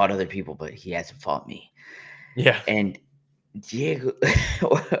 He's fought other people, but he hasn't fought me. Yeah. And Diego,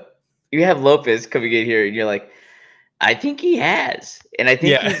 you have Lopez coming in here and you're like, I think he has. And I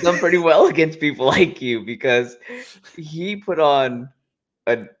think he's done pretty well against people like you because he put on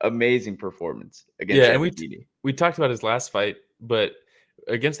an amazing performance against Sabatini. And we talked about his last fight, but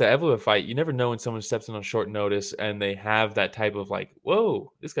against the Evloev fight, you never know when someone steps in on short notice and they have that type of like,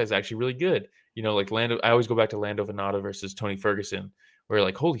 whoa, this guy's actually really good. Like Lando, I always go back to Lando Venata versus Tony Ferguson, where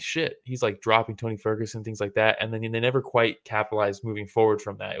like, holy shit, he's like dropping Tony Ferguson, things like that. And then they never quite capitalized moving forward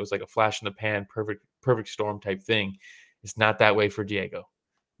from that. It was like a flash in the pan, perfect storm type thing. It's not that way for Diego.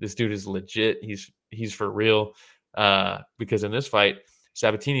 This dude is legit. He's for real. Because in this fight,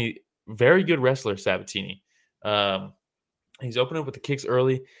 Sabatini, very good wrestler, Sabatini. He's opening up with the kicks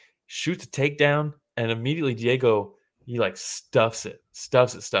early, shoots a takedown, and immediately Diego, he like stuffs it,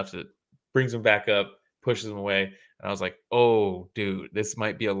 brings him back up, pushes him away. And I was like, oh, dude, this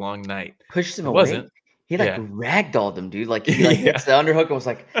might be a long night. Pushes him away? Wasn't. He ragdolled him, dude. Like, he hits the underhook and was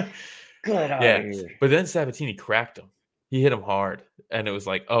like, good out of here. But then Sabatini cracked him. He hit him hard. And it was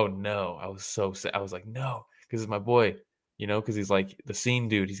like, oh, no. I was so sad. I was like, no, because it's my boy. Because he's like the scene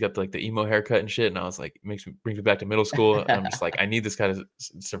dude. He's got like the emo haircut and shit. And I was like, brings me back to middle school. And I'm just like, I need this guy to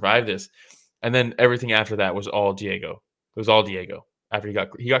survive this. And then everything after that was all Diego. It was all Diego. After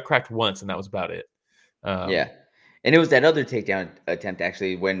he got cracked once, and that was about it. And it was that other takedown attempt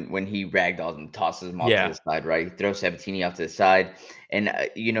actually when he ragdolls him, tosses him off to the side. Right, he throws Sabatini off to the side, and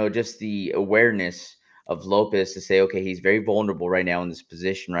just the awareness of Lopez to say, okay, he's very vulnerable right now in this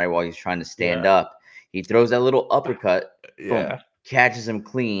position. Right, while he's trying to stand up. He throws that little uppercut, boom, catches him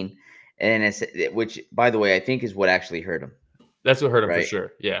clean, and which, by the way, I think is what actually hurt him. That's what hurt him for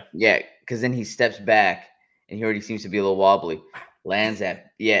sure. Yeah. Yeah, because then he steps back, and he already seems to be a little wobbly. Lands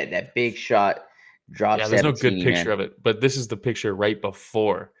that big shot, drops. Yeah, there's no good picture of it, but this is the picture right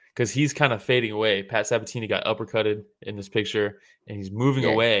before because he's kind of fading away. Pat Sabatini got uppercutted in this picture, and he's moving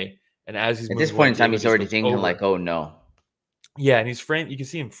away. And as he's at moving this point away, in time, Diego he's just already goes thinking over. like, "Oh no." Yeah, and he's framed. You can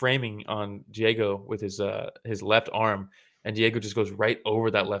see him framing on Diego with his left arm, and Diego just goes right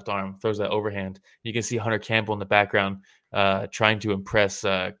over that left arm, throws that overhand. You can see Hunter Campbell in the background trying to impress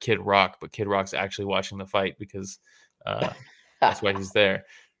Kid Rock, but Kid Rock's actually watching the fight because that's why he's there.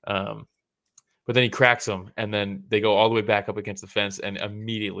 But then he cracks him, and then they go all the way back up against the fence, and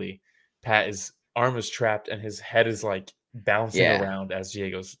immediately Pat's arm is trapped, and his head is like bouncing around as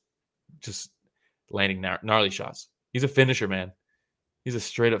Diego's just landing gnarly shots. He's a finisher, man. He's a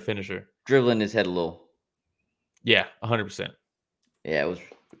straight up finisher. Dribbling his head a little. Yeah, 100%. Yeah, it was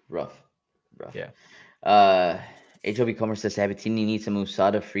rough. Yeah. HOB Comer says Sabatini needs some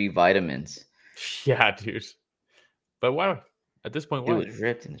USADA-free vitamins. Yeah, dude. But why? At this point, why? Dude was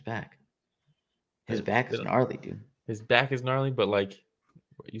ripped in his back. His back is gnarly, dude. His back is gnarly, but like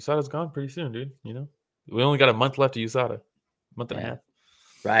USADA's gone pretty soon, dude. You know, we only got a month left of USADA. Month and a half.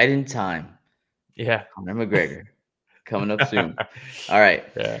 Right in time. Yeah. Conor McGregor coming up soon. All right.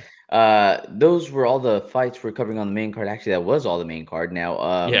 Yeah. Those were all the fights we're covering on the main card. Actually, that was all the main card.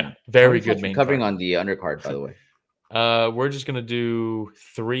 Now, very good main covering card. on the undercard, by the way. We're just gonna do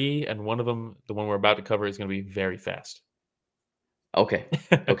 3, and one of them, the one we're about to cover, is gonna be very fast. Okay.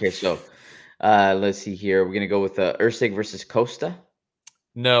 So let's see here. We're gonna go with Usyk versus Costa.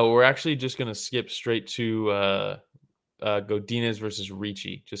 No, we're actually just gonna skip straight to Godinez versus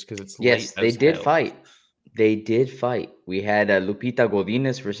Ricci, just because it's late. Yes, they did fight. They did fight. We had Lupita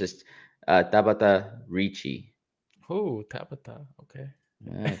Godinez versus Tabata Ricci. Oh, Tabata. Okay.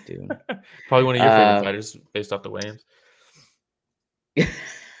 Yeah, dude. Probably one of your favorite fighters based off the weigh-ins.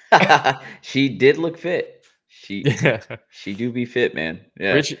 She did look fit. She do be fit, man.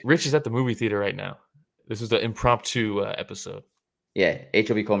 Yeah. Rich is at the movie theater right now. This is the impromptu episode. Yeah,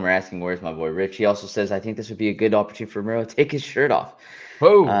 HOB Comer asking, where's my boy Rich? He also says, I think this would be a good opportunity for Miro to take his shirt off.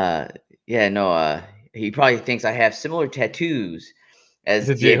 Whoa. He probably thinks I have similar tattoos as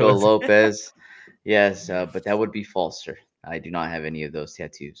Diego Lopez. Yes, but that would be false, sir. I do not have any of those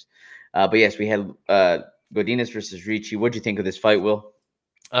tattoos. But yes, we had Godinez versus Ricci. What'd you think of this fight, Will?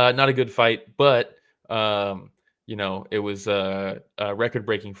 Not a good fight, but it was a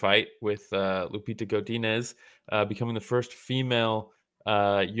record-breaking fight with Lupita Godinez becoming the first female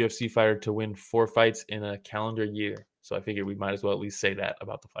UFC fighter to win 4 fights in a calendar year. So I figured we might as well at least say that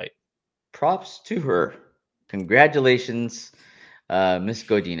about the fight. Props to her. Congratulations, Miss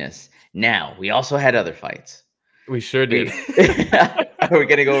Godinez. Now, we also had other fights. We sure did. Are we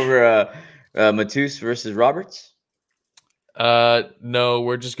going to go over Matus versus Roberts? No,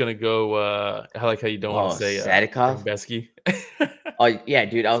 we're just going to go. I like how you don't want to say Sadikov? Rambesky. Oh, yeah,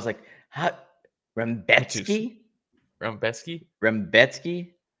 dude. I was like, Rambetsky? Rambetsky?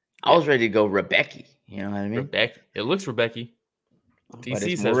 I was ready to go Rebecki. You know what I mean? It looks Rebecki.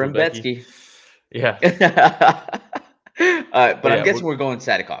 DC says Rambetsky. Yeah. But I'm guessing we're going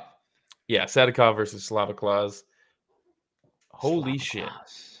Sadikov. Yeah, Sadikov versus Slavaklaus. Holy shit.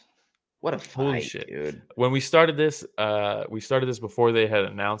 What a fight, holy shit, dude. When we started this before they had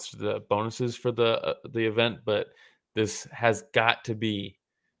announced the bonuses for the event, but this has got to be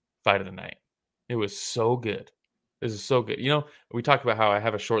fight of the night. It was so good. This is so good. You know, we talked about how I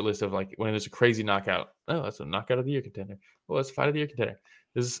have a short list of like when there's a crazy knockout. Oh, that's a knockout of the year contender. Oh, that's a fight of the year contender.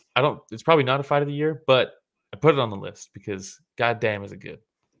 It's probably not a fight of the year, but I put it on the list because goddamn is it good.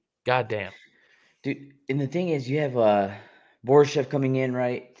 Goddamn. Dude, and the thing is, you have Borishev coming in,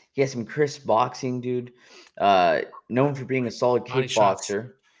 right? He has some crisp boxing, dude. Known for being a solid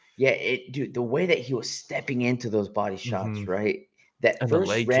kickboxer. Yeah, dude, the way that he was stepping into those body shots, right? That and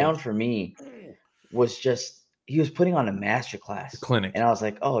first round for me was just he was putting on a masterclass. Clinic. And I was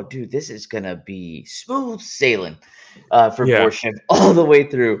like, oh, dude, this is gonna be smooth sailing for Borishev all the way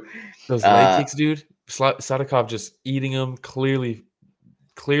through. Those leg kicks, dude. Sadikov just eating them, clearly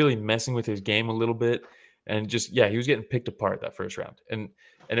messing with his game a little bit. And just, he was getting picked apart that first round. And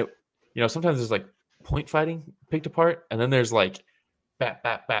it, sometimes there's like point fighting picked apart. And then there's like bap,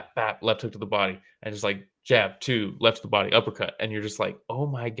 bap, bap, bap, left hook to the body. And just like jab, 2, left to the body, uppercut. And you're just like, oh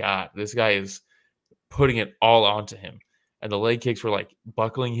my God, this guy is putting it all onto him. And the leg kicks were like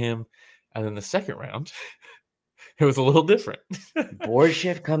buckling him. And then the second round, it was a little different.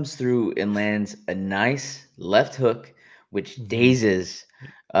 Borishev comes through and lands a nice left hook, which dazes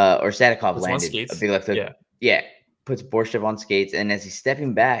or Sadikov landed a big left hook. Yeah, puts Borishev on skates, and as he's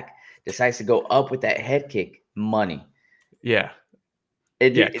stepping back, decides to go up with that head kick. Money. Yeah.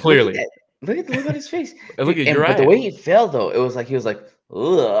 Clearly. Look at his face. Look at your eye. But the way he fell, though, it was like he was like,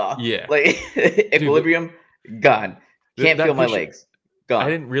 ugh. Yeah. Like equilibrium gone. Can't feel my legs. I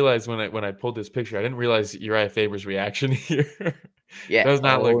didn't realize when I pulled this picture, I didn't realize Uriah Faber's reaction here. Yeah. Does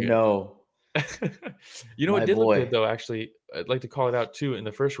not look good. No. You know, it did look good though. Actually, I'd like to call it out too. In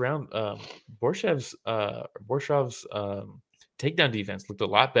the first round, Borshev's takedown defense looked a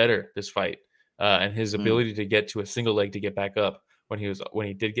lot better this fight, and his ability to get to a single leg to get back up when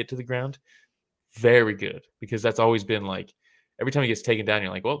he did get to the ground, very good. Because that's always been like every time he gets taken down,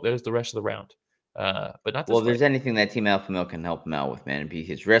 you're like, well, there's the rest of the round. But not this well, there's anything that Team Alpha Male can help him out with, man. It'd be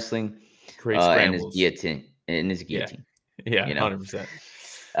his wrestling, and his guillotine, Yeah, 100%.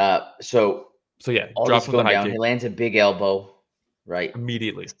 So yeah, all drop this from going the high down. kick. He lands a big elbow, right?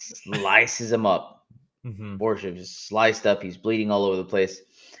 Immediately slices him up. Borshev just sliced up. He's bleeding all over the place.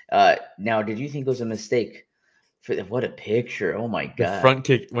 Now, did you think it was a mistake? What a picture! Oh my god! The front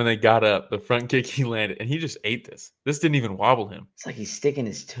kick when they got up, the front kick he landed, and he just ate this. This didn't even wobble him. It's like he's sticking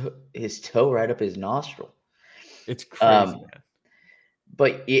his toe right up his nostril. It's crazy, man.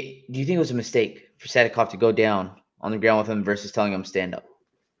 But do you think it was a mistake for Sadikov to go down on the ground with him versus telling him stand up?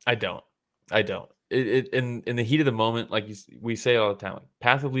 I don't. In the heat of the moment, like we say all the time, like,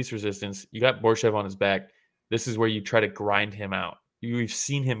 path of least resistance. You got Borshev on his back. This is where you try to grind him out. We've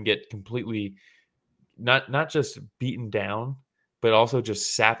seen him get completely not just beaten down, but also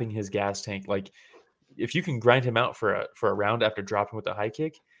just sapping his gas tank. Like if you can grind him out for a round after dropping with a high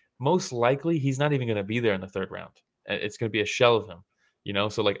kick, most likely he's not even going to be there in the third round. It's going to be a shell of him, you know?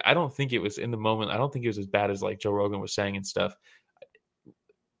 So like, I don't think it was in the moment. I don't think it was as bad as like Joe Rogan was saying and stuff.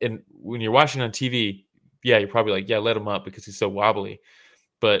 And when you're watching on TV, yeah, you're probably like, yeah, let him up because he's so wobbly.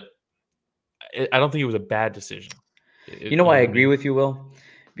 But I don't think it was a bad decision. You know why I agree with you, Will?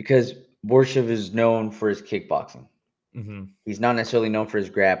 Because Borshev is known for his kickboxing. He's not necessarily known for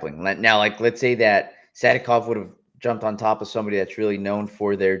his grappling. Now, like, let's say that Sadikov would have jumped on top of somebody that's really known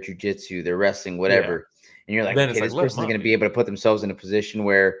for their jiu-jitsu, their wrestling, whatever. And you're like, okay, this person's going to be able to put themselves in a position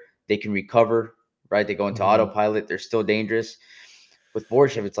where they can recover, right? They go into autopilot. They're still dangerous. With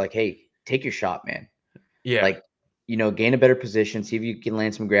Borshev, it's like, hey, take your shot, man. Yeah. Like, you know, gain a better position, see if you can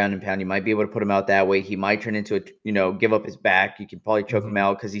land some ground and pound. You might be able to put him out that way. He might turn into give up his back. You can probably choke him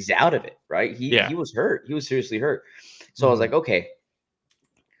out because he's out of it, right? He was hurt. He was seriously hurt. So I was like, okay,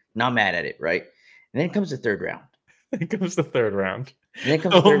 not mad at it, right? And then comes the third round. And then comes the third round,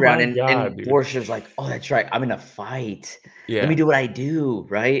 and Borshev's like, oh, that's right. I'm in a fight. Yeah. Let me do what I do,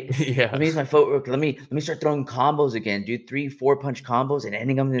 right? Yeah. Let me use my footwork. Let me start throwing combos again. Do 3-4 punch combos and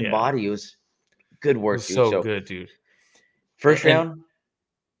ending them in the body. It was good work, dude. So good, dude. First round,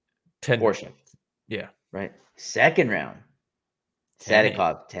 10 Borshev. Yeah. Right. Second round,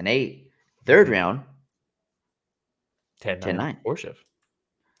 Sadikov, 10-8. Third round, 10-9. Borshev.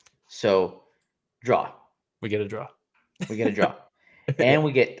 So, draw. We get a draw. And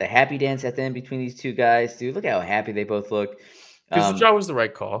we get the happy dance at the end between these two guys, dude. Look how happy they both look. Because the draw was the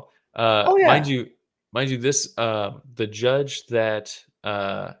right call. Mind you, this the judge that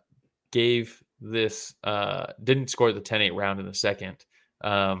gave this didn't score the 10-8 round in the second.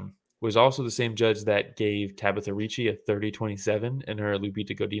 Was also the same judge that gave Tabitha Ricci a 30-27 in her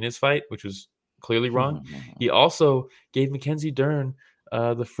Lupita Godinez fight, which was clearly wrong. He also gave Mackenzie Dern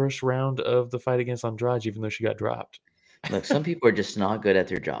the first round of the fight against Andrade, even though she got dropped. Look, some people are just not good at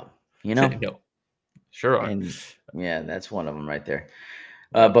their job, you know? No, sure are. And yeah, that's one of them right there.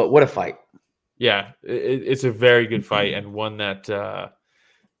 But what a fight. Yeah, it's a very good fight, and one that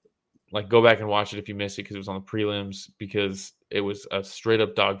like go back and watch it if you missed it because it was on the prelims, because it was a straight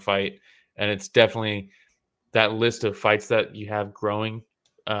up dog fight, and it's definitely that list of fights that you have growing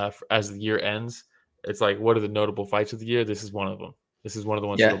as the year ends. It's like, what are the notable fights of the year? This is one of them. This is one of the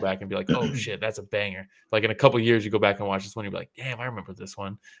ones to go back and be like, oh shit, that's a banger. Like in a couple of years, you go back and watch this one, you'll be like, damn, I remember this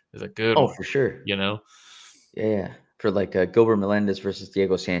one. It's a good one. Oh, for sure. You know? Yeah. For like Gilbert Melendez versus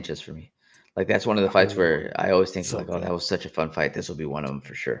Diego Sanchez for me. Like that's one of the fights where I always think like, oh, that was such a fun fight. This will be one of them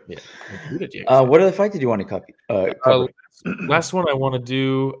for sure. Yeah. What other fight did you want to cover? Last one I want to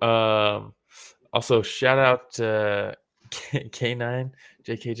do. Also, shout out to K9,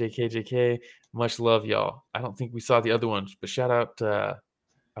 JK. Much love, y'all. I don't think we saw the other ones, but shout out. I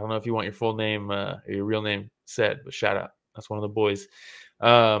don't know if you want your full name or your real name said, but shout out. That's one of the boys.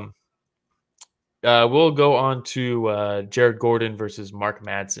 We'll go on to Jared Gordon versus Mark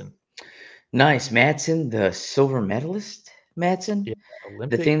Madsen. Nice. Madsen, the silver medalist. Madsen,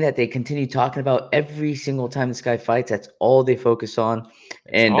 the thing that they continue talking about every single time this guy fights. That's all they focus on.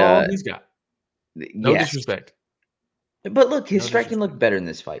 That's all he's got. No disrespect. But look, his striking looked better in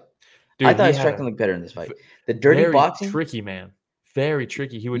this fight. Dude, I thought his striking looked better in this fight. The dirty boxing, tricky, man. Very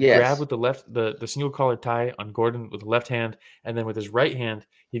tricky. He would grab with the left, the single collar tie on Gordon with the left hand, and then with his right hand,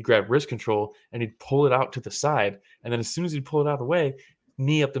 he'd grab wrist control and he'd pull it out to the side. And then as soon as he'd pull it out of the way,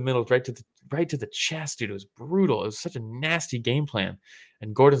 knee up the middle, right to the chest, dude. It was brutal. It was such a nasty game plan.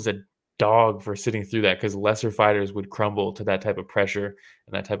 And Gordon's a dog for sitting through that because lesser fighters would crumble to that type of pressure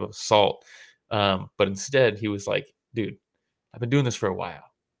and that type of assault. But instead, he was like, dude, I've been doing this for a while.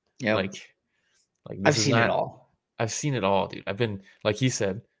 Yeah. Like this I've seen it all. I've seen it all, dude. I've been, like he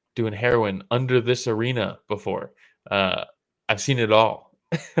said, doing heroin under this arena before. I've seen it all.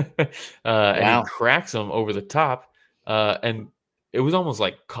 And he cracks him over the top. And it was almost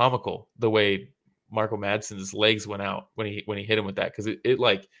like comical the way Marco Madsen's legs went out when he hit him with that, because it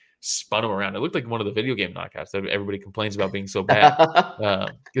like spun him around. It looked like one of the video game knockouts that everybody complains about being so bad.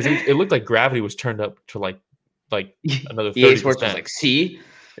 Because it looked like gravity was turned up to like another 30%. EA Sports was like, see?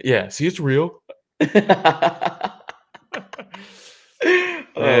 Yeah, see, it's real.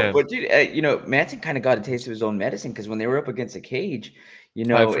 But dude, Madsen kind of got a taste of his own medicine, because when they were up against the cage, I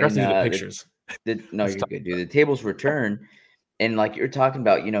forgot to see the pictures. No, you're good, dude. The tables were turned, and like you're talking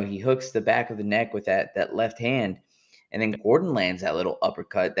about, he hooks the back of the neck with that left hand, and then Gordon lands that little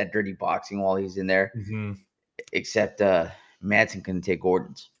uppercut, that dirty boxing while he's in there. Mm-hmm. Except Madsen couldn't take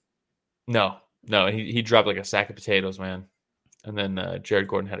Gordon's. No, he dropped like a sack of potatoes, man. And then Jared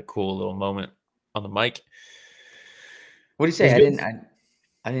Gordon had a cool little moment on the mic. What did he say?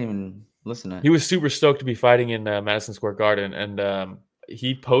 I didn't even listen to it. He was super stoked to be fighting in Madison Square Garden, and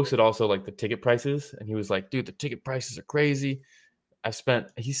he posted also like the ticket prices, and he was like, "Dude, the ticket prices are crazy.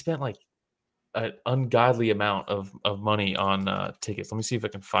 He spent like an ungodly amount of money on tickets. Let me see if I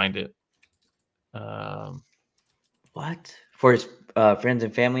can find it. What? For his friends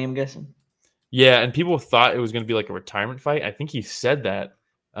and family, I'm guessing? Yeah, and people thought it was going to be like a retirement fight. I think he said that.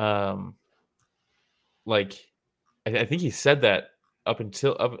 I think he said that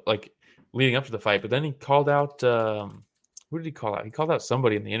leading up to the fight, but then he called out. Who did he call out? He called out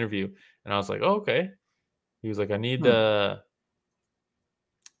somebody in the interview, and I was like, "Oh, okay." He was like, "I need."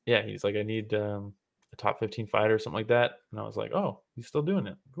 He's like, "I need a top 15 fighter or something like that," and I was like, "Oh, he's still doing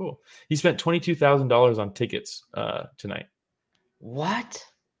it. Cool." He spent $22,000 on tickets tonight. What?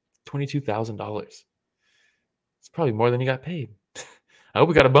 $22,000. It's probably more than he got paid. I hope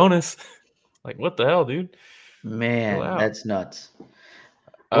we got a bonus. Like, what the hell, dude? Man, that's nuts.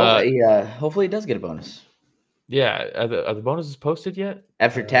 Well, hopefully he does get a bonus. Yeah, are the bonuses posted yet?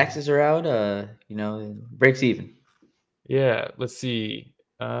 After taxes are out, breaks even. Yeah, let's see.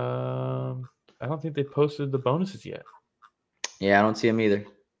 I don't think they posted the bonuses yet. Yeah, I don't see them either.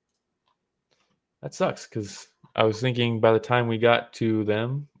 That sucks, because I was thinking by the time we got to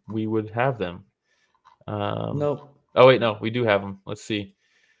them, we would have them. Nope. Oh, wait, no, we do have them. Let's see.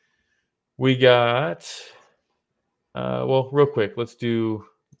 We got, real quick, let's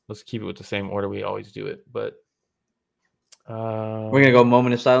keep it with the same order we always do it. But we're going to go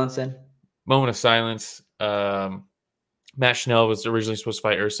moment of silence then? Moment of silence. Matt Schnell was originally supposed to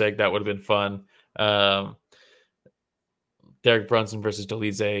fight Urseg. That would have been fun. Derek Brunson versus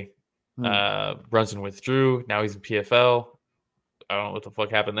Dolize. Brunson withdrew. Now he's in PFL. I don't know what the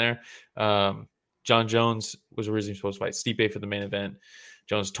fuck happened there. John Jones was originally supposed to fight Stipe for the main event.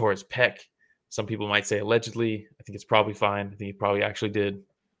 Jones tore his pec. Some people might say allegedly. I think it's probably fine. I think he probably actually did.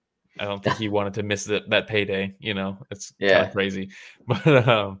 I don't think he wanted to miss that payday. It's kind of crazy. But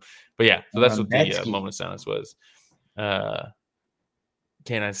yeah, so that's what the moment of silence was. K9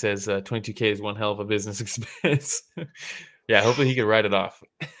 says 22K is one hell of a business expense. Yeah, hopefully he can write it off.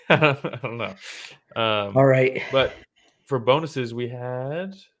 I don't know. All right. But for bonuses, we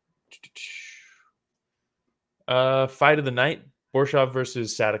had fight of the night, Borshov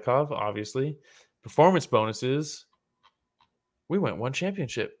versus Sadikov, obviously. Performance bonuses, we went one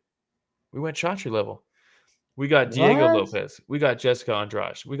championship. We went Chatri level. We got Diego Lopez. We got Jessica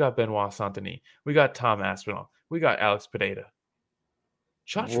Andrade. We got Benoit Saint-Denis. We got Tom Aspinall. We got Alex Pereira.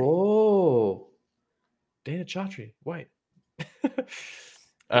 Chatri. Whoa. Dana Chatri. White.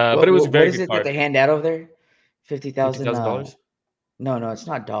 But it was a very good card. What is it that they hand out over there? $50,000? $50,000? No, it's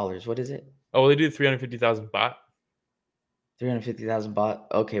not dollars. What is it? Oh, well, they do 350,000 baht. 350,000 baht.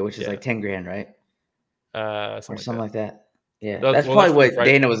 Okay, which is like 10 grand, right? Something like that. Yeah, that's probably what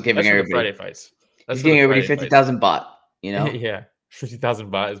Dana was giving everybody. Friday fights. He's giving everybody 50,000 baht. Yeah,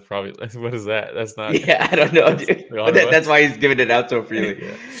 50,000 baht is probably, what is that? That's not. Yeah, I don't know, dude. But that's why he's giving it out so freely.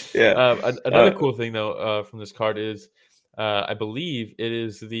 Yeah. Another cool thing though from this card is, I believe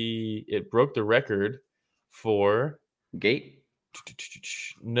it broke the record for gate.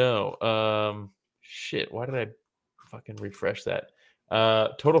 No, shit. Why did I fucking refresh that?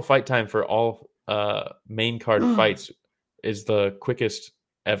 Total fight time for all main card fights is the quickest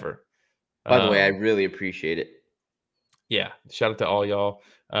ever. By the way, I really appreciate it. Yeah, shout out to all y'all.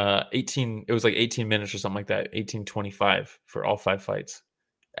 18. It was like 18 minutes or something like that. 18:25 for all 5 fights.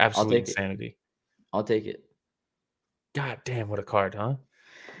 Absolute insanity. I'll take it. God damn, what a card, huh?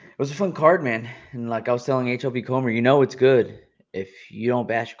 It was a fun card, man. And like I was telling HLB Comer, it's good if you don't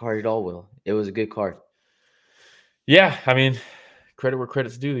bash a card at all. Will it was a good card. Yeah, I mean, credit where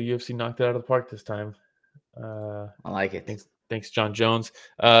credit's due. The UFC knocked it out of the park this time. I like it. Thanks, John Jones.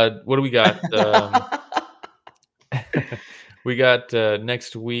 What do we got? We got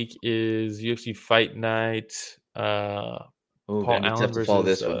next week is UFC Fight Night. Paul Allen versus follow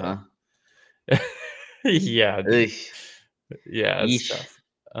this one, huh? Yeah, yeah, that's tough.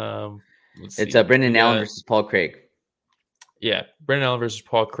 It's Brendan Allen versus Paul Craig. Yeah, Brendan Allen versus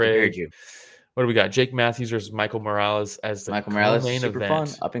Paul Craig. I heard you. What do we got? Jake Matthews versus Michael Morales as the co-main super event.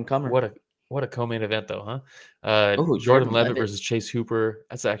 Fun, up and comer. What a co-main event though, huh? Jordan Levitt versus Chase Hooper.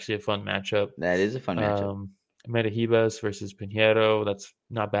 That's actually a fun matchup. That is a fun matchup. Medahibas versus Pinheiro. That's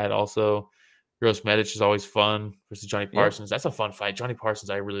not bad also. Gross Medic is always fun versus Johnny Parsons. Yep. That's a fun fight. Johnny Parsons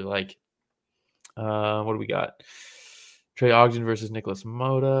I really like. What do we got? Trey Ogden versus Nicholas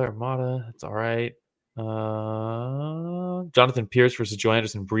Mota. That's all right. Jonathan Pierce versus Joe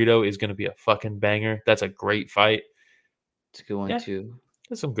Anderson Brito is going to be a fucking banger. That's a great fight. It's a good one too.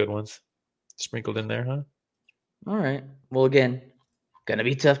 There's some good ones sprinkled in there, huh? All right. Well, again, gonna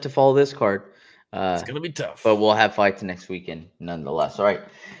be tough to follow this card. It's gonna be tough, but we'll have fights next weekend nonetheless. All right.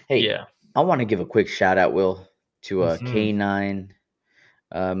 Hey, I want to give a quick shout out, Will, to K9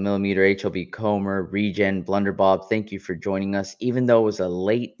 millimeter HLB Comer, Regen, Blunderbob. Thank you for joining us, even though it was a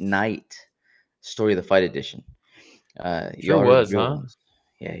late night Story of the Fight edition. Sure was, huh? Ones.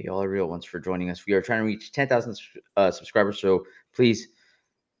 Yeah, y'all are real ones for joining us. We are trying to reach 10,000 subscribers, so please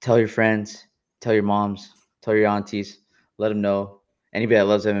tell your friends, tell your moms, tell your aunties, let them know. Anybody that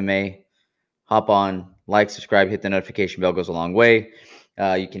loves MMA, hop on, like, subscribe, hit the notification bell, goes a long way.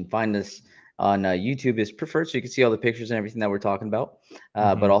 You can find us on YouTube is preferred, so you can see all the pictures and everything that we're talking about.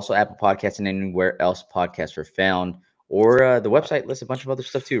 But also Apple Podcasts and anywhere else podcasts are found. Or the website lists a bunch of other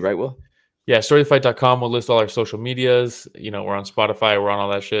stuff too, right, Will? Yeah, storyfight.com will list all our social medias. We're on Spotify. We're on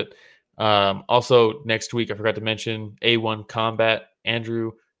all that shit. Also, next week, I forgot to mention A1 Combat,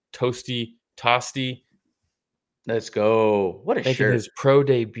 Andrew Toasty. Let's go. What a making shirt. His pro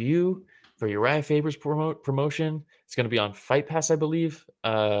debut for Uriah Faber's promotion. It's going to be on Fight Pass, I believe.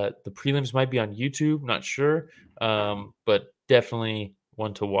 The prelims might be on YouTube. Not sure. But definitely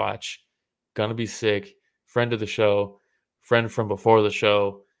one to watch. Gonna be sick. Friend of the show. Friend from before the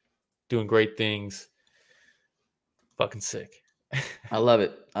show. Doing great things. Fucking sick. I love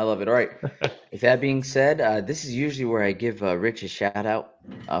it. All right. With that being said, this is usually where I give Rich a shout out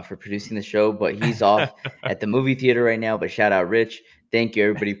for producing the show, but he's off at the movie theater right now. But shout out, Rich. Thank you,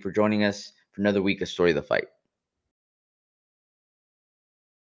 everybody, for joining us for another week of Story of the Fight.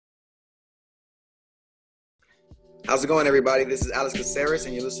 How's it going, everybody? This is Alex Caceres,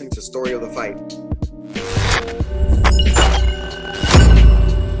 and you're listening to Story of the Fight.